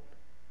difficult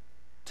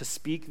to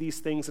speak these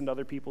things into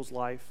other people's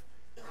life,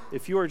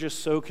 if you are just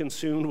so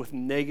consumed with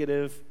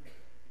negative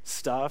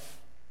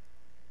stuff,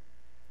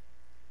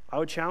 I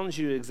would challenge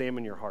you to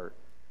examine your heart.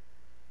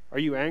 Are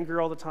you angry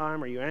all the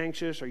time? Are you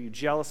anxious? Are you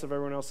jealous of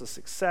everyone else's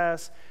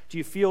success? Do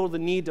you feel the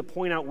need to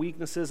point out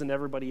weaknesses in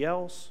everybody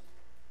else?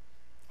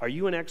 Are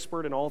you an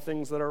expert in all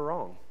things that are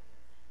wrong?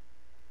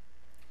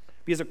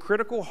 Because a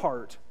critical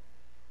heart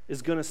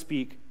is going to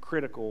speak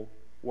critical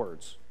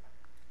words.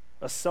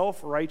 A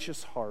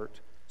self-righteous heart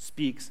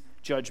speaks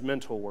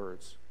judgmental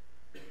words.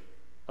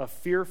 A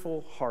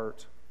fearful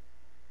heart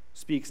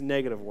speaks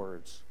negative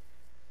words.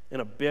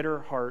 And a bitter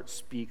heart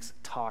speaks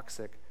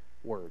toxic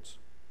words.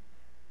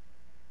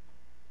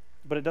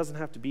 But it doesn't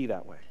have to be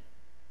that way.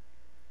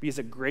 Because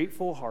a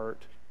grateful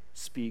heart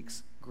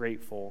speaks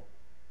grateful,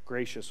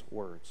 gracious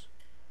words.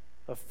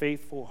 A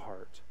faithful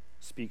heart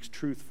speaks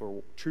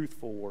truthful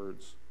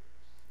words.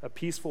 A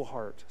peaceful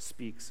heart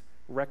speaks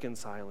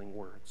reconciling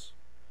words.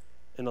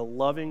 And a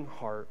loving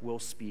heart will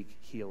speak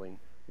healing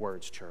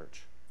words,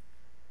 church.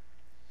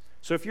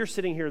 So if you're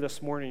sitting here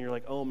this morning and you're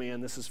like, oh man,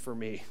 this is for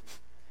me.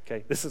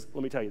 Okay, let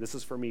me tell you, this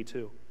is for me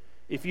too.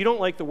 If you don't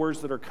like the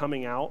words that are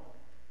coming out,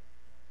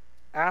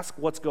 ask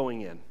what's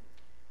going in.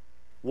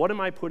 What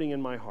am I putting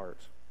in my heart?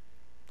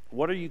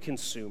 What are you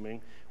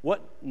consuming?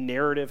 What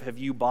narrative have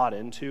you bought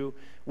into?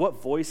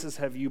 What voices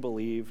have you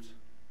believed?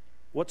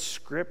 What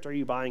script are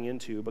you buying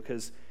into?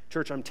 Because,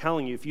 church, I'm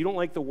telling you, if you don't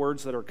like the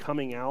words that are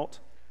coming out,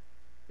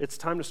 it's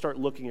time to start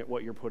looking at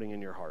what you're putting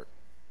in your heart.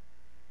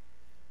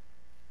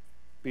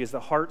 Because the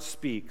heart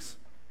speaks.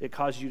 It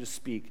causes you to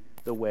speak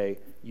the way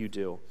you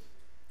do.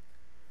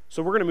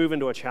 So we're going to move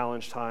into a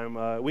challenge time.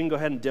 We can go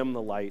ahead and dim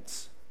the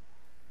lights.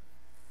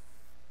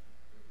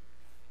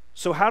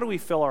 So how do we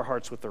fill our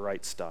hearts with the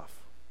right stuff?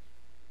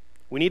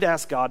 We need to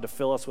ask God to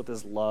fill us with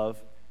His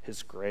love,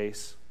 His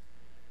grace.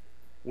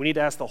 We need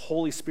to ask the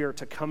Holy Spirit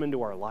to come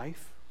into our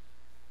life.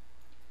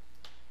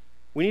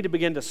 We need to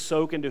begin to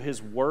soak into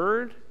His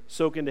Word,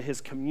 soak into His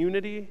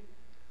community,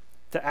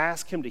 to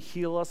ask Him to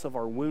heal us of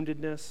our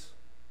woundedness.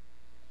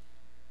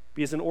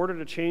 Because in order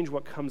to change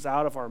what comes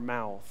out of our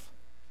mouth,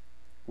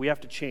 we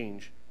have to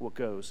change what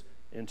goes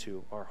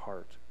into our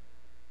heart.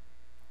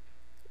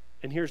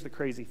 And here's the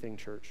crazy thing,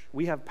 church.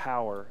 We have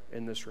power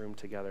in this room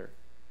together.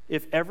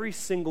 If every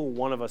single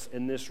one of us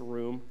in this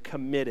room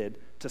committed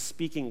to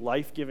speaking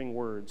life-giving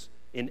words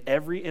in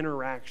every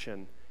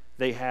interaction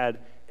they had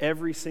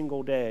every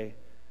single day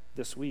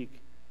this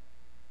week,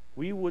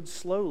 we would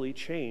slowly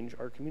change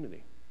our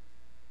community.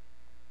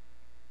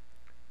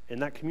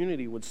 And that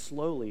community would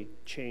slowly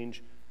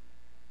change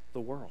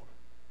the world.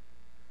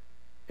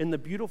 And the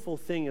beautiful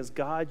thing is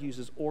God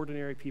uses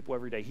ordinary people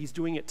every day. He's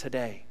doing it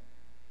today.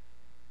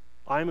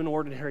 I'm an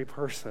ordinary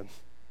person.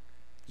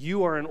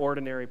 You are an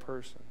ordinary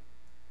person.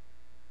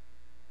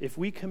 If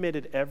we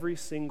committed every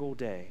single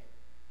day,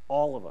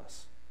 all of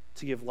us,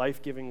 to give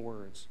life-giving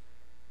words,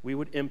 we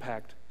would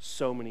impact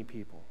so many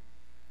people.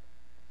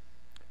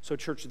 So,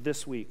 church,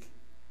 this week,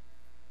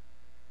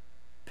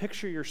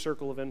 picture your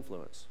circle of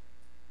influence.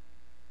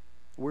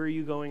 Where are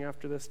you going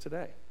after this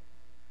today?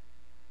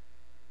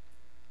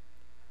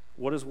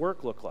 What does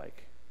work look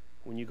like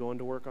when you go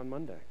into work on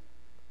Monday?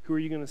 Who are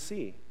you going to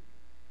see?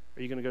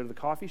 Are you going to go to the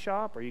coffee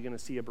shop? Are you going to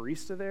see a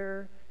barista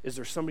there? Is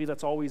there somebody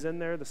that's always in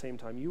there the same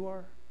time you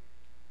are?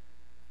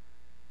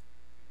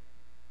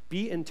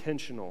 Be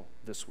intentional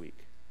this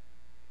week.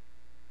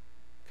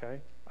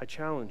 Okay? I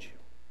challenge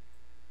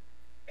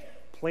you.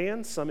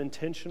 Plan some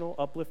intentional,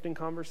 uplifting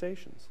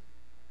conversations.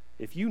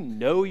 If you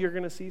know you're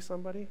going to see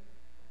somebody,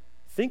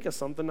 think of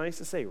something nice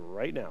to say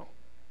right now.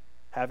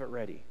 Have it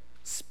ready.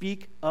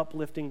 Speak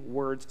uplifting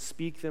words.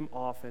 Speak them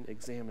often.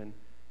 Examine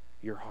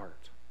your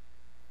heart.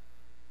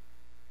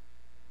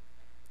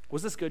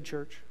 Was this good,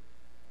 church?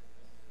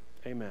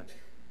 Amen.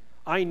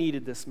 I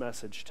needed this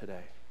message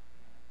today.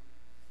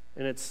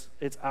 And it's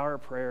our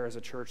prayer as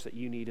a church that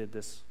you needed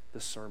this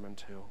sermon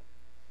too.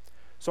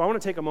 So I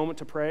want to take a moment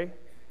to pray,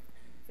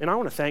 and I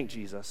want to thank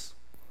Jesus.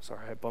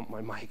 Sorry, I bumped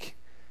my mic.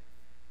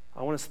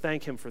 I want to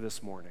thank him for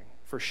this morning,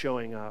 for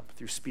showing up,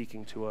 through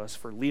speaking to us,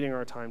 for leading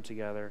our time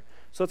together.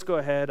 So let's go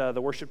ahead.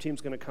 The worship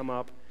team's going to come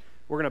up.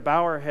 We're going to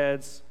bow our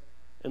heads,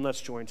 and let's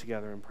join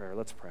together in prayer.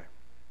 Let's pray.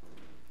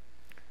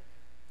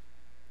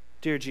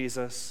 Dear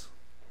Jesus,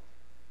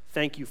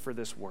 thank you for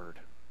this word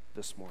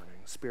this morning.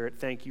 Spirit,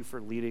 thank you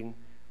for leading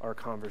our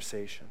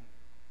conversation.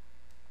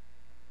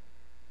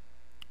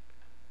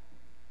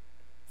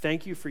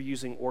 Thank you for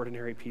using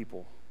ordinary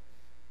people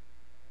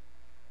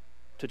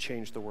to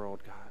change the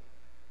world, God.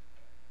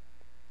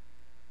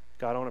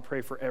 God, I want to pray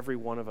for every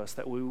one of us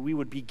that we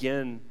would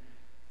begin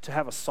to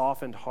have a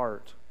softened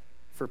heart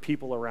for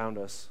people around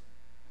us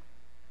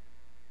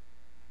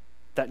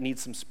that need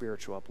some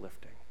spiritual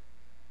uplifting.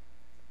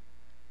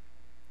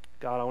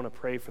 God, I want to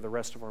pray for the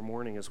rest of our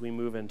morning as we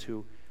move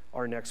into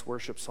our next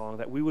worship song,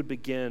 that we would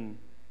begin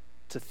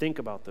to think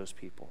about those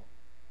people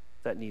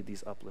that need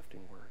these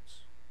uplifting words.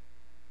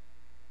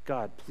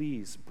 God,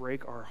 please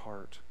break our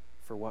heart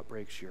for what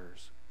breaks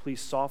yours. Please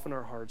soften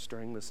our hearts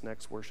during this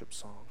next worship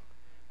song.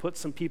 Put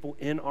some people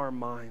in our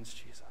minds,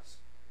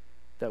 Jesus,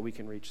 that we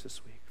can reach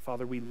this week.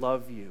 Father, we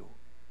love you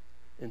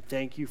and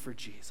thank you for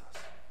Jesus.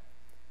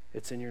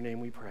 It's in your name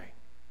we pray.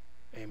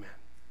 Amen.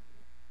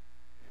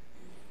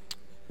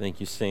 Thank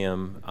you,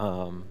 Sam.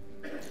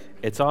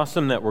 It's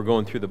awesome that we're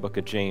going through the book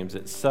of James.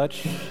 It's all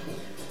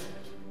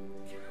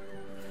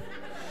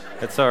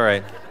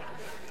right.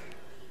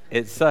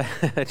 It's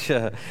such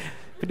a,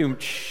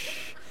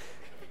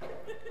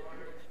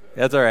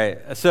 that's all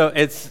right. So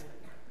it's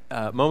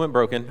moment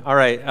broken. All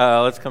right,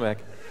 let's come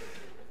back.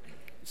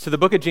 So the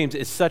book of James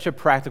is such a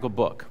practical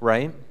book,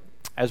 right?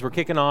 As we're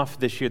kicking off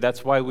this year,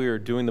 that's why we are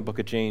doing the book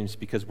of James,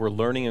 because we're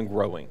learning and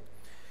growing.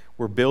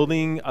 We're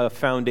building a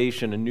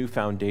foundation, a new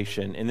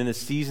foundation. And in the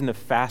season of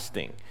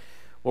fasting,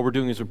 what we're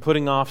doing is we're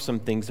putting off some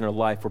things in our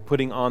life. We're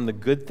putting on the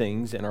good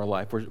things in our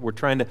life. We're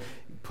trying to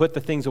put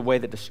the things away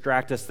that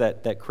distract us,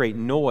 that create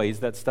noise,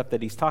 that stuff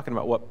that he's talking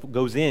about. What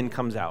goes in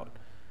comes out.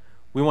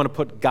 We want to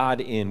put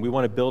God in. We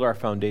want to build our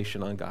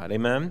foundation on God.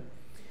 Amen?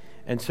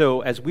 And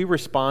so as we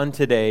respond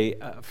today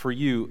for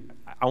you,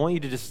 I want you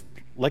to just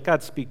let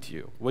God speak to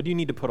you. What do you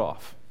need to put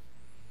off?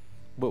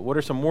 What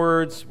are some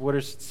words? What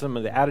are some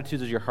of the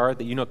attitudes of your heart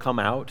that you know come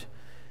out?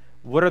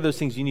 What are those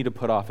things you need to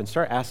put off? And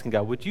start asking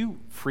God, would you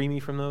free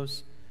me from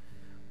those?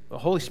 The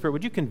Holy Spirit,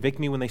 would you convict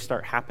me when they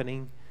start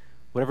happening?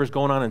 Whatever's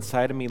going on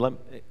inside of me,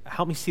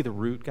 help me see the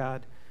root,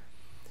 God.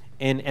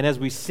 And as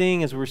we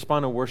sing, as we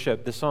respond to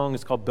worship, this song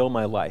is called Build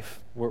My Life.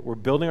 We're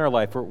building our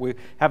life. We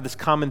have this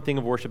common thing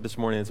of worship this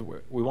morning. Is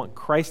we want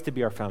Christ to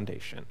be our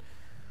foundation.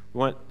 We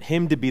want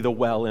him to be the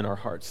well in our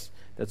hearts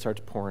that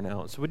starts pouring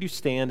out. So would you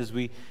stand as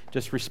we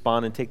just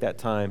respond and take that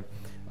time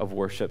of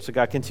worship? So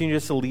God, continue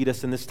just to lead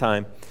us in this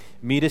time.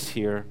 Meet us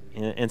here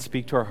and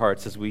speak to our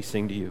hearts as we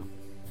sing to you.